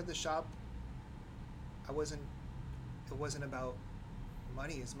I started the shop, it wasn't about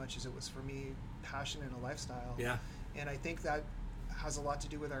money as much as it was for me passion and a lifestyle. Yeah, And I think that has a lot to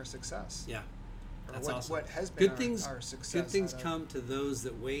do with our success. yeah. Or That's what, awesome. what has been Good our success. Good things out of- come to those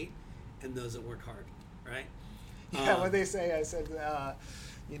that wait and those that work hard, right? Yeah, what they say, I said,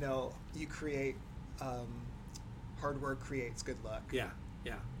 you know, you create, hard work creates good luck. Yeah,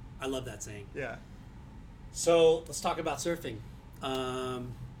 yeah. I love that saying. Yeah. So let's talk about surfing.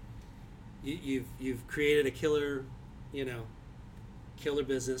 You've created a killer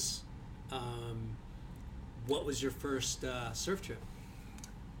business. What was your first surf trip?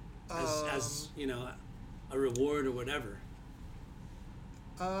 As you know, a reward or whatever.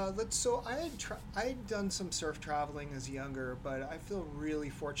 So I had done some surf traveling as younger, but I feel really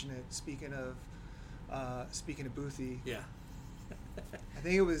fortunate. Speaking of Boothie, Yeah. I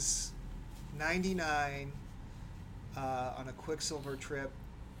think it was '99 on a Quicksilver trip.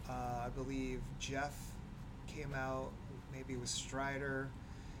 I believe Jeff came out, maybe with Strider,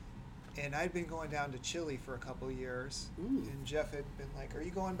 and I'd been going down to Chile for a couple of years. Ooh. And Jeff had been like, "Are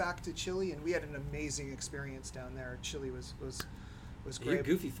you going back to Chile?" And we had an amazing experience down there. Chile was You're great.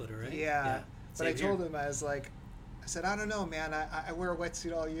 goofy footer, right? Yeah. But I Same told here. him, I said, I don't know, man. I wear a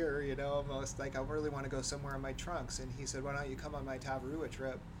wetsuit all year, almost. Like, I really want to go somewhere in my trunks. And he said, why don't you come on my Tavarua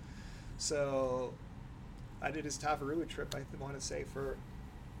trip? So I did his Tavarua trip, I want to say, for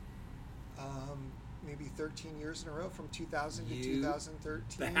maybe 13 years in a row, from 2000 to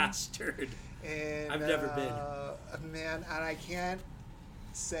 2013. Bastard. And I've never been. Man, and I can't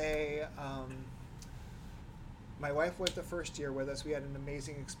say... my wife went the first year with us. We had an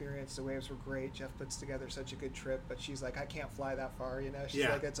amazing experience. The waves were great. Jeff puts together such a good trip, but she's like, I can't fly that far. She's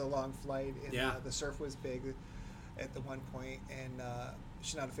Yeah. like, it's a long flight. And Yeah. the surf was big at the one point, and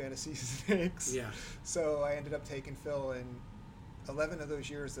she's not a fan of sea snakes. Yeah. So I ended up taking Phil, and 11 of those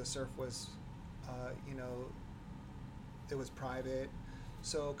years the surf was, it was private.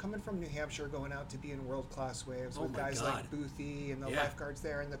 So coming from New Hampshire, going out to be in world-class waves Oh with my guys God. like Boothie and the Yeah. lifeguards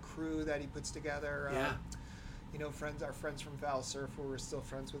there and the crew that he puts together. Yeah. Our friends from Val Surf, who we're still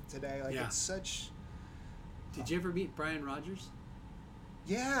friends with today. Like, Yeah. it's such... Did you ever meet Brian Rogers?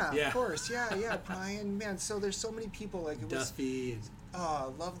 Yeah, Yeah. of course. Yeah, Brian. Man, so there's so many people. Like, it was... Duffy. I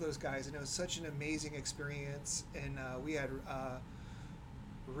love those guys. And it was such an amazing experience. And we had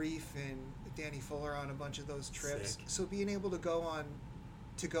Reef and Danny Fuller on a bunch of those trips. Sick. So being able to go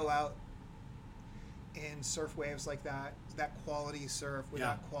out and surf waves like that quality surf with Yeah.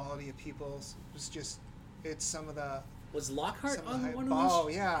 that quality of people was just... It's some of the... Was Lockhart some of on the one of those? Oh,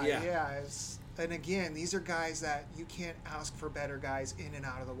 yeah. Yeah. And again, these are guys that you can't ask for better guys in and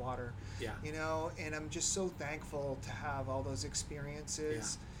out of the water. Yeah. And I'm just so thankful to have all those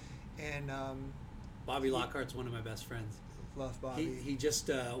experiences. And Bobby Lockhart's one of my best friends. love Bobby. He just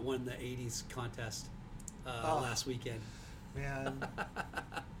won the 80s contest last weekend. Man,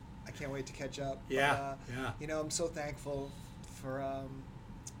 I can't wait to catch up. Yeah, But, yeah. I'm so thankful for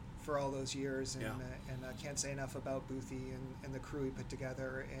all those years, and Yeah. and I can't say enough about Boothie and the crew he put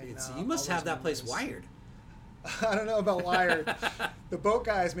together. And So you must all have those that place memories. wired. I don't know about wired. The boat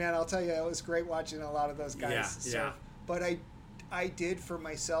guys, man, I'll tell you, it was great watching a lot of those guys Yeah, surf. yeah. But I did for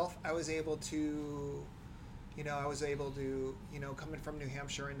myself. I was able to, coming from New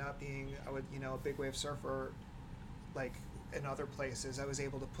Hampshire and not being, a big wave surfer, like in other places, I was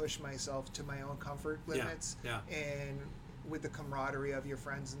able to push myself to my own comfort limits. Yeah. And with the camaraderie of your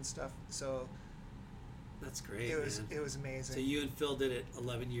friends and stuff. So That's great, it was man. amazing. So you and Phil did it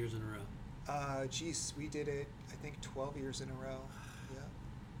 11 years in a row. We did it, I think, 12 years in a row. Yeah.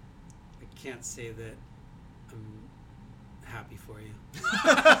 I can't say that I'm happy for you.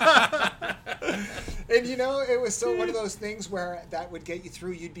 And it was so one of those things where that would get you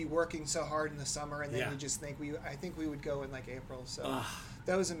through. You'd be working so hard in the summer, and then Yeah. you just think I think we would go in like April. So Ugh.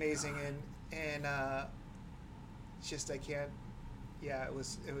 that was amazing, and it's just I can't. Yeah, it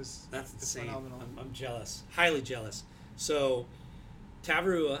was. That's it's insane. phenomenal. I'm jealous, highly jealous. So,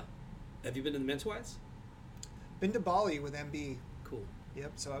 Tavarua, have you been to the Mentawais? Been to Bali with MB. Cool.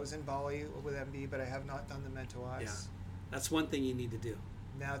 Yep. So I was in Bali with MB, but I have not done the Mentawais. Yeah. That's one thing you need to do.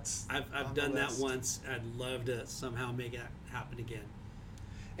 That's I've on the done that list. once. I'd love to somehow make it happen again.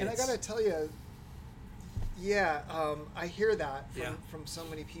 And I It's- gotta tell you, I hear that Yeah. from so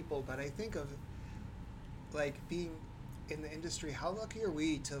many people, but I think of like being in the industry, how lucky are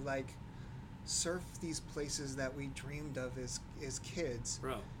we to like surf these places that we dreamed of as kids,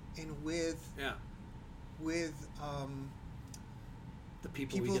 Bro, and with yeah. The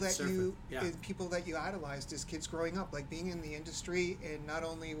people we people get that surfing. you Yeah. and people that you idolized as kids growing up, like being in the industry, and not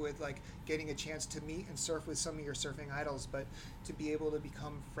only with like getting a chance to meet and surf with some of your surfing idols, but to be able to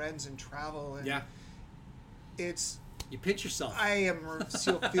become friends and travel. And Yeah. it's You pinch yourself. I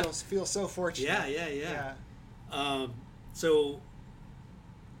feel so fortunate. Yeah. So,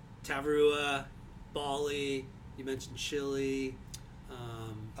 Tavarua, Bali, you mentioned Chile,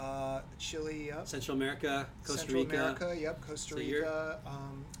 Chile, yep. Central America, Costa Central Rica. America, yep. Costa So Rica. you're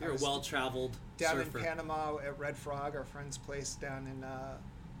I a was well-traveled down surfer. in Panama at Red Frog, our friend's place down in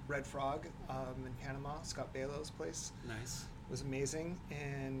Red Frog in Panama. Scott Balo's place Nice. was amazing,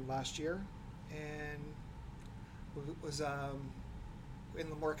 and last year, and was in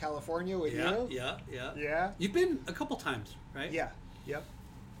Lemoore, California with you. Yeah. Yeah. You've been a couple times, right? Yeah. Yep.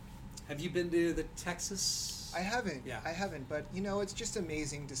 Have you been to the Texas this? I haven't. Yeah. I haven't. But you know, it's just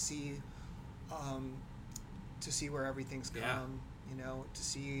amazing to see where everything's come. Yeah. You know, to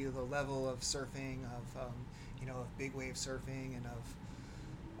see the level of surfing, of you know, of big wave surfing, and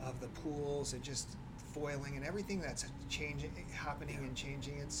of the pools, and just foiling and everything that's happening and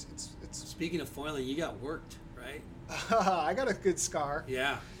changing. It's Speaking of foiling, you got worked, right? I got a good scar.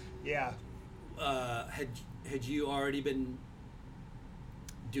 Yeah. Yeah. Had you already been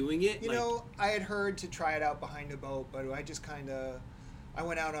doing it? You know, I had heard to try it out behind a boat, but I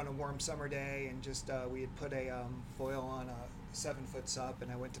went out on a warm summer day and just we had put a foil on a 7-foot sup, and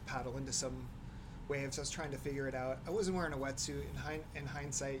I went to paddle into some waves. I was trying to figure it out. I wasn't wearing a wetsuit. In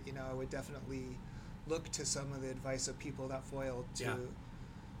hindsight, you know, I would definitely look to some of the advice of people that foiled.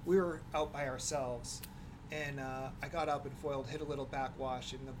 We were out by ourselves, and I got up and foiled, hit a little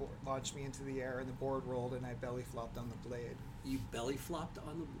backwash, and the board launched me into the air, and the board rolled, and I belly flopped on the blade. You belly flopped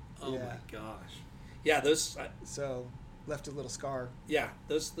on the... Oh Yeah. my gosh. Yeah, those... So left a little scar. Yeah,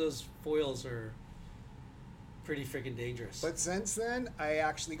 those foils are pretty freaking dangerous. But since then, I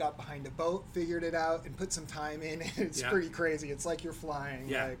actually got behind a boat, figured it out, and put some time in. And it's pretty crazy. It's like you're flying.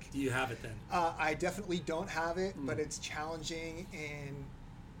 Yeah. Like, Do you have it then? I definitely don't have it, but it's challenging and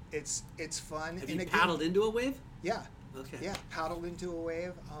it's fun. Have and you again, paddled into a wave? Yeah. Okay. Yeah, paddled into a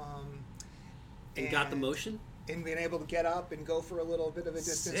wave. And got the motion? And being able to get up and go for a little bit of a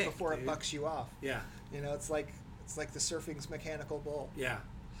distance Sick, before dude. it bucks you off. Yeah. You know, it's like the surfing's mechanical bull. Yeah.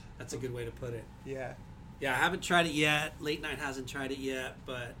 That's a good way to put it. Yeah. Yeah, I haven't tried it yet. Late Night hasn't tried it yet,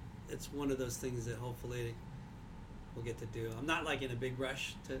 but it's one of those things that hopefully we'll get to do. I'm not like in a big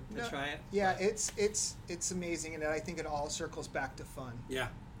rush to try it. Yeah, but it's amazing, and I think it all circles back to fun. Yeah.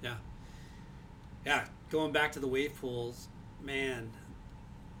 Going back to the wave pools, man.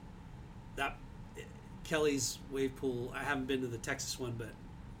 That Kelly's wave pool. I haven't been to the Texas one, but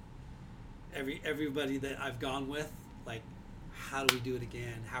everybody that I've gone with, like, how do we do it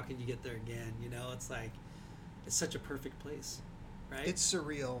again? How can you get there again? You know, it's like it's such a perfect place, right? It's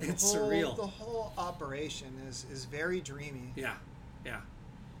surreal. It's surreal. The whole operation is very dreamy. Yeah.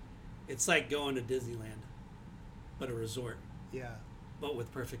 It's like going to Disneyland, but a resort, Yeah. but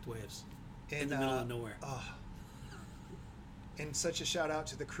with perfect waves in And, the middle of nowhere. And such a shout out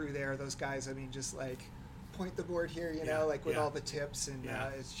to the crew there. Those guys, I mean, just like point the board here, you Yeah, know, like with yeah. all the tips, and Yeah.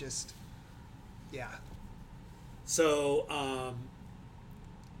 it's just, yeah. So,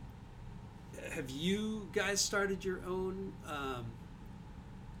 have you guys started your own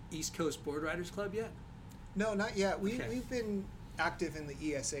East Coast Board Riders Club yet? No, not yet. Okay. We've been active in the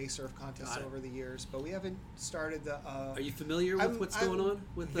ESA surf contest Got it. over the years, but we haven't started the. Are you familiar with what's going on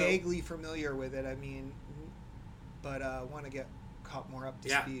with vaguely familiar with it. I mean, but want to get caught more up to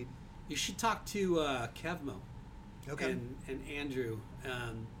Yeah. speed. You should talk to Kevmo Okay. and Andrew.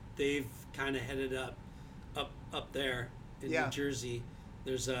 They've kind of headed up there in Yeah. New Jersey.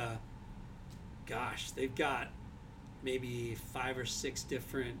 There's they've got maybe 5 or 6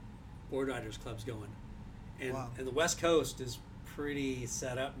 different board riders clubs going, and Wow. and the West Coast is pretty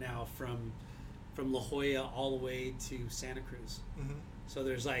set up now from La Jolla all the way to Santa Cruz. Mm-hmm. So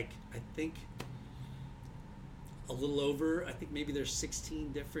there's like, I think a little over, I think maybe there's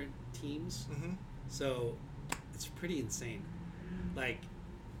 16 different teams. Mm-hmm. So it's pretty insane. Like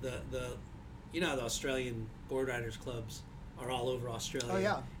the the Australian board riders clubs are all over Australia. Oh,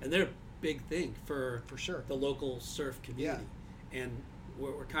 yeah. And they're a big thing for sure. the local surf community. And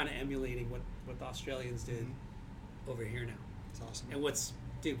we're kind of emulating what the Australians did over here now. It's awesome. And what's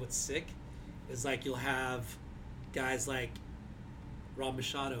sick is, like, you'll have guys like Rob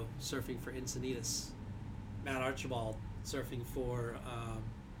Machado surfing for Encinitas, Matt Archibald surfing for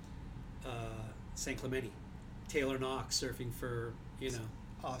San Clemente, Taylor Knox surfing for,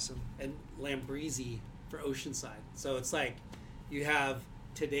 Awesome. and Lambrisi for Oceanside. So it's like you have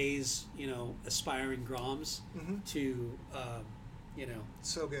today's, aspiring Groms to,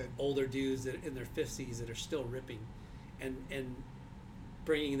 So good. older dudes that in their 50s that are still ripping, and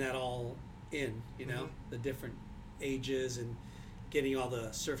bringing that all in, the different ages, and getting all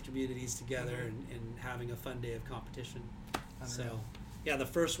the surf communities together, and having a fun day of competition. So, Unreal. yeah, the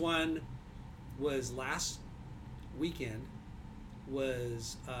first one was last weekend,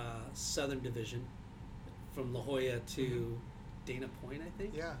 was Southern Division from La Jolla to Dana Point, I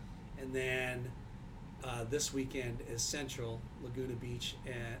think. Yeah. And then this weekend is Central, Laguna Beach,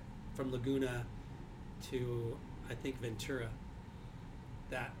 and from Laguna to, I think, Ventura,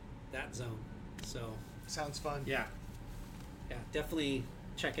 that zone. So Sounds fun. yeah, definitely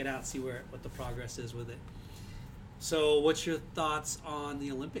check it out, see what the progress is with it. So what's your thoughts on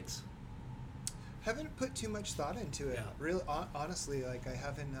the Olympics? Haven't put too much thought into it. Yeah. Really, honestly, like I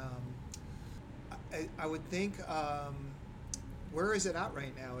haven't. I would think. Where is it at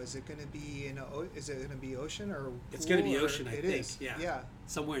right now? Is it going to be is it going to be ocean or pool? It's going to be ocean, I think. Is. Yeah. Yeah.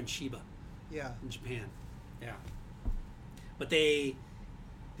 Somewhere in Chiba, Yeah. in Japan. Yeah. But did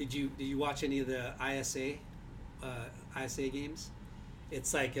you watch any of the ISA games?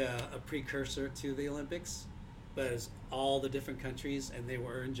 It's like a precursor to the Olympics, but it's all the different countries, and they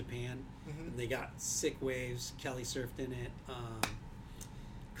were in Japan. Mm-hmm. And they got sick waves. Kelly surfed in it.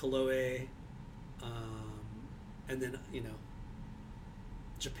 Kaloe, and then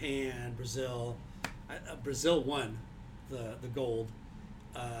Japan, Brazil. Brazil won the gold.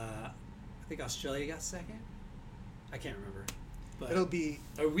 I think Australia got second. I can't remember. But It'll be.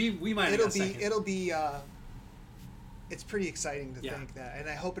 or we might have got second. It'll be. It's pretty exciting to Yeah. think that, and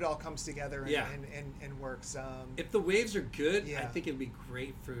I hope it all comes together and Yeah. and works. If the waves are good, I Yeah. think it'd be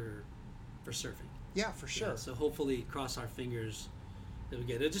great for surfing. Yeah, for sure. Yeah, so hopefully, cross our fingers, it'll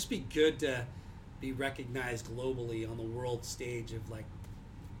get. It'll just be good to be recognized globally on the world stage of not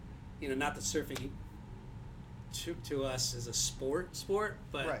that surfing to us is a sport,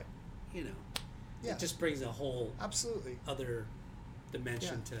 but Right. Yeah. Yeah. It just brings a whole Absolutely. other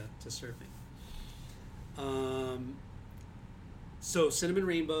dimension to surfing. So Cinnamon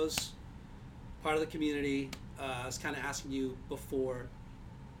Rainbows, part of the community. I was kind of asking you before.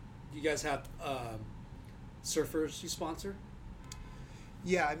 You guys have surfers you sponsor?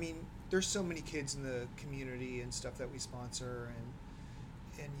 Yeah, I mean, there's so many kids in the community and stuff that we sponsor and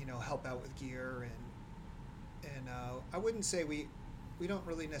help out with gear and I wouldn't say we don't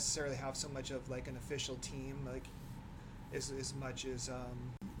really necessarily have so much of like an official team like as much as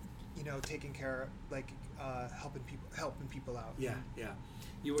taking care helping people out. Yeah.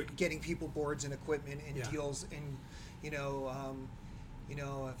 You were Getting people boards and equipment and Yeah. deals and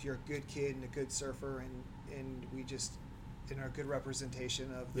if you're a good kid and a good surfer and we just in our good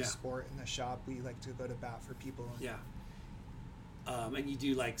representation of the Yeah. sport in the shop, we like to go to bat for people. Yeah. And you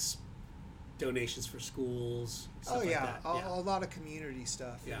do donations for schools. Stuff Oh yeah, like that. a lot of community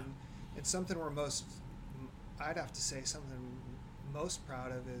stuff. Yeah. And something I'd have to say something I'm most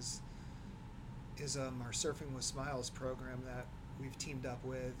proud of is our Surfing with Smiles program that we've teamed up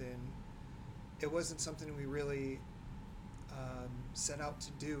with, and it wasn't something we really set out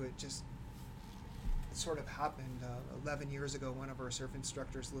to do. It sort of happened 11 years ago. One of our surf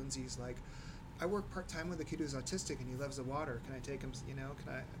instructors, Lindsay's like, I work part-time with a kid who's autistic and he loves the water. Can I take him,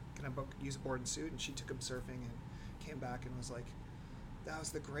 can I use a board and suit? And she took him surfing and came back and was like, that was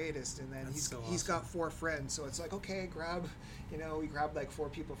the greatest. And then That's so he's got awesome. 4 friends. So it's like, okay, we grabbed like 4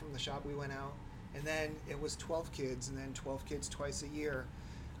 people from the shop. We went out and then it was 12 kids and then 12 kids twice a year.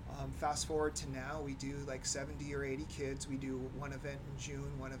 Fast forward to now, we do like 70 or 80 kids. We do one event in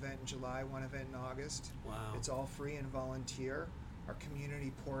June, one event in July, one event in August. Wow. It's all free and volunteer. Our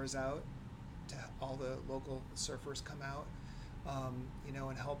community pours out to all the local surfers come out,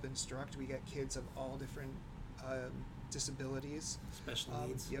 and help instruct. We get kids of all different disabilities. Special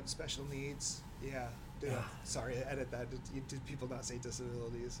needs. Yep, special needs. Yeah. Sorry, edit that. Did people not say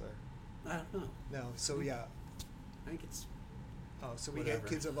disabilities? Or I don't know. no? So yeah. I think it's Oh, so we Whatever. get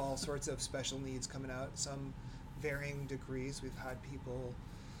kids of all sorts of special needs coming out, some varying degrees. We've had people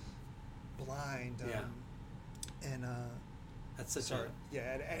blind, and that's such sorry,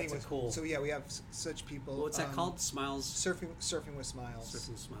 yeah. Anyway, that's a cool. So yeah, we have such people. What's that called? Smiles. Surfing with Smiles.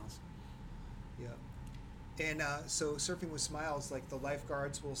 Surfing Smiles. Yeah. And so Surfing with Smiles, like the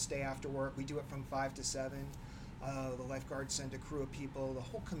lifeguards will stay after work. We do it from 5 to 7. The lifeguards send a crew of people. The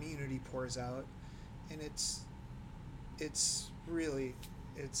whole community pours out, and it's really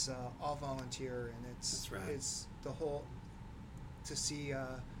all volunteer, and That's right. it's the whole to see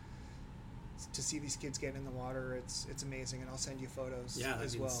these kids get in the water. It's amazing, and I'll send you photos Yeah, that'd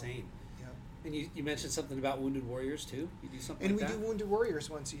as be well. insane. Yeah. And you mentioned something about Wounded Warriors too. You do something And like we that. do Wounded Warriors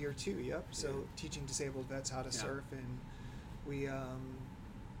once a year too. Yep. So Yeah. teaching disabled vets how to Yeah. surf, and we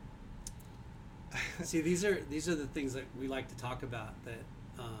See, these are the things that we like to talk about that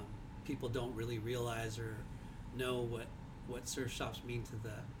people don't really realize or know what surf shops mean to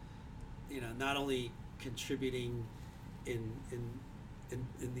the, not only contributing in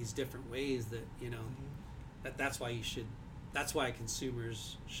these different ways that that's why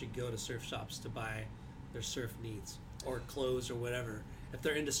consumers should go to surf shops to buy their surf needs or clothes or whatever. If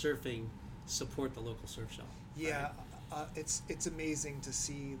they're into surfing, support the local surf shop. Yeah, right? it's amazing to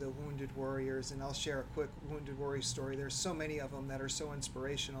see the Wounded Warriors, and I'll share a quick Wounded Warrior story. There's so many of them that are so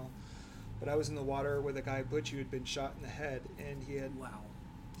inspirational. But I was in the water with a guy, Butch, who had been shot in the head, and Wow.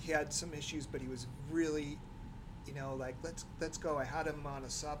 he had some issues, but he was really, like, let's go. I had him on a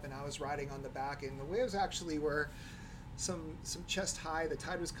sup, and I was riding on the back, and the waves actually were some chest high. The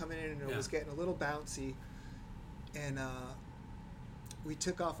tide was coming in and it was getting a little bouncy, and we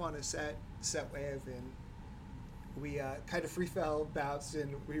took off on a set wave, and we kind of free fell, bounced,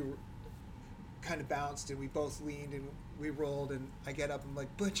 and we kind of bounced, and we both leaned and we rolled, and I get up, I'm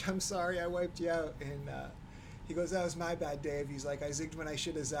like, Butch, I'm sorry I wiped you out, and he goes, that was my bad, Dave. He's like, I zigged when I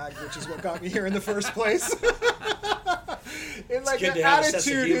should have zagged, which is what got me here in the first place. And like the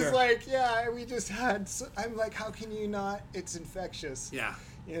attitude is like, yeah, we just had. I'm like, how can you not? It's infectious. Yeah.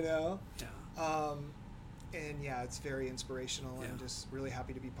 You know. Yeah. And yeah, it's very inspirational, and just really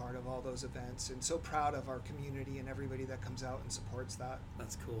happy to be part of all those events, and so proud of our community and everybody that comes out and supports that.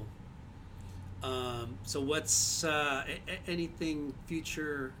 That's cool. So what's anything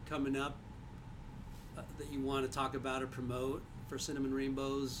future coming up that you want to talk about or promote for Cinnamon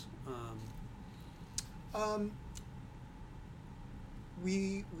Rainbows?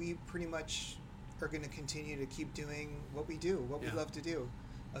 We pretty much are going to continue to keep doing what we do, what we love to do,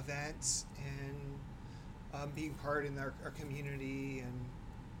 events, and being part in our community, and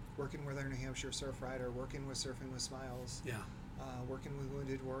working with our New Hampshire Surf Rider, working with Surfing with Smiles, working with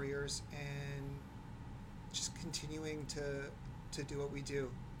Wounded Warriors, and just continuing to do what we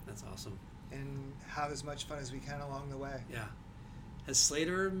do. That's awesome. And have as much fun as we can along the way. Yeah. Has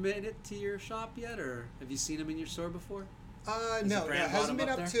Slater made it to your shop yet, or have you seen him in your store before? No, hasn't been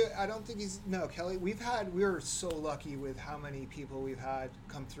up to. I don't think he's. No, Kelly. We were so lucky with how many people we've had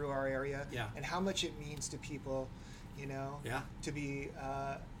come through our area, and how much it means to people, you know. Yeah. To be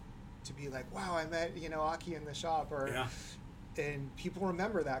like, wow, I met Aki in the shop, or and people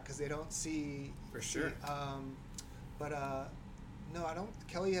remember that because they don't see. For sure. No, I don't.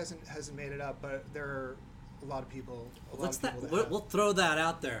 Kelly hasn't made it up, but there are a lot of people. We'll throw that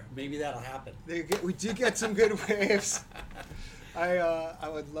out there. Maybe that'll happen. We do get some good waves. I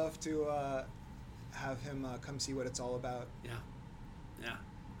would love to have him come see what it's all about. Yeah.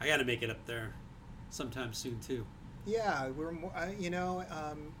 I got to make it up there sometime soon too. Yeah, we're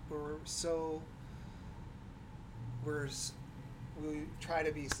we try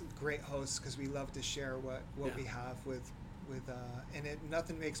to be great hosts because we love to share what we have with and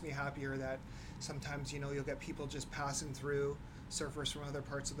nothing makes me happier that sometimes you'll get people just passing through, surfers from other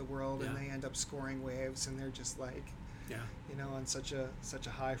parts of the world, and they end up scoring waves, and they're just like on such a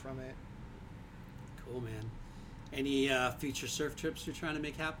high from it. Cool, man. Any future surf trips you're trying to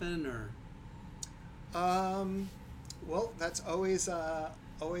make happen, or well, that's always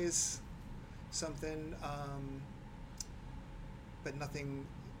something, but nothing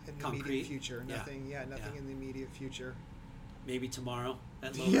in the concrete? Immediate future. Nothing in the immediate future. Maybe tomorrow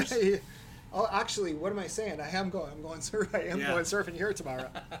at Lowers. Yeah. Oh, actually, what am I saying? I'm going surfing here tomorrow.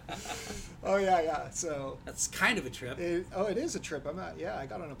 Oh yeah. So that's kind of a trip. It is a trip. I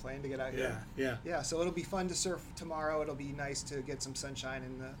got on a plane to get out here. Yeah. So it'll be fun to surf tomorrow. It'll be nice to get some sunshine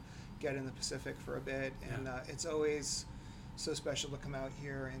and get in the Pacific for a bit. And it's always so special to come out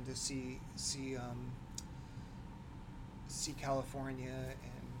here and to see California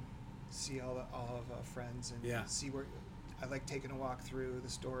and see all of our friends, and see where. I like taking a walk through the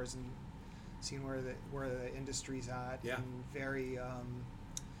stores and seeing where the industry's at. Yeah. And very,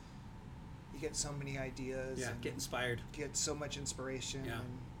 you get so many ideas. Yeah. Get inspired. Get so much inspiration. Yeah.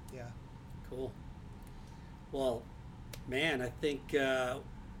 And, Cool. Well, man, I think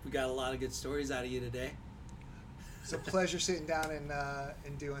we got a lot of good stories out of you today. It's a pleasure sitting down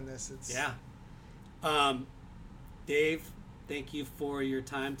and doing this. Dave, thank you for your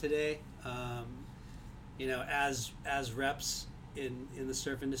time today. As reps in the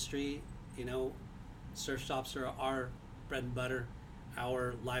surf industry, surf shops are our bread and butter,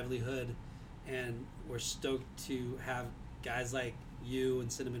 our livelihood, and we're stoked to have guys like you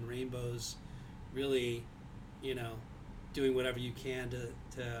and Cinnamon Rainbows really, doing whatever you can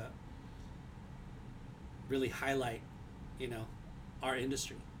to really highlight, our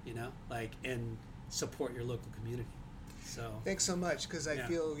industry, and support your local community. So thanks so much, because I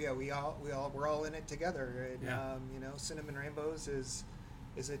feel we're all in it together. And, Cinnamon Rainbows is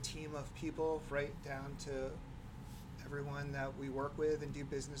a team of people, right down to everyone that we work with and do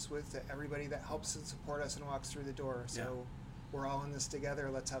business with, to everybody that helps and support us and walks through the door. So we're all in this together.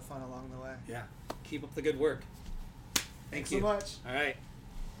 Let's have fun along the way. Yeah, keep up the good work. Thanks so much. All right.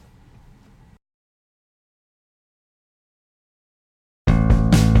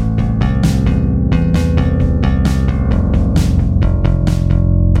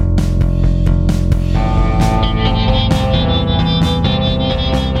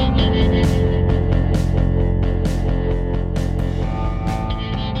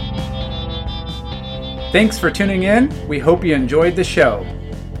 Thanks for tuning in. We hope you enjoyed the show.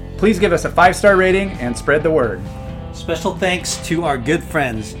 Please give us a 5-star rating and spread the word. Special thanks to our good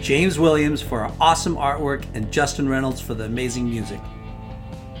friends, James Williams for our awesome artwork and Justin Reynolds for the amazing music.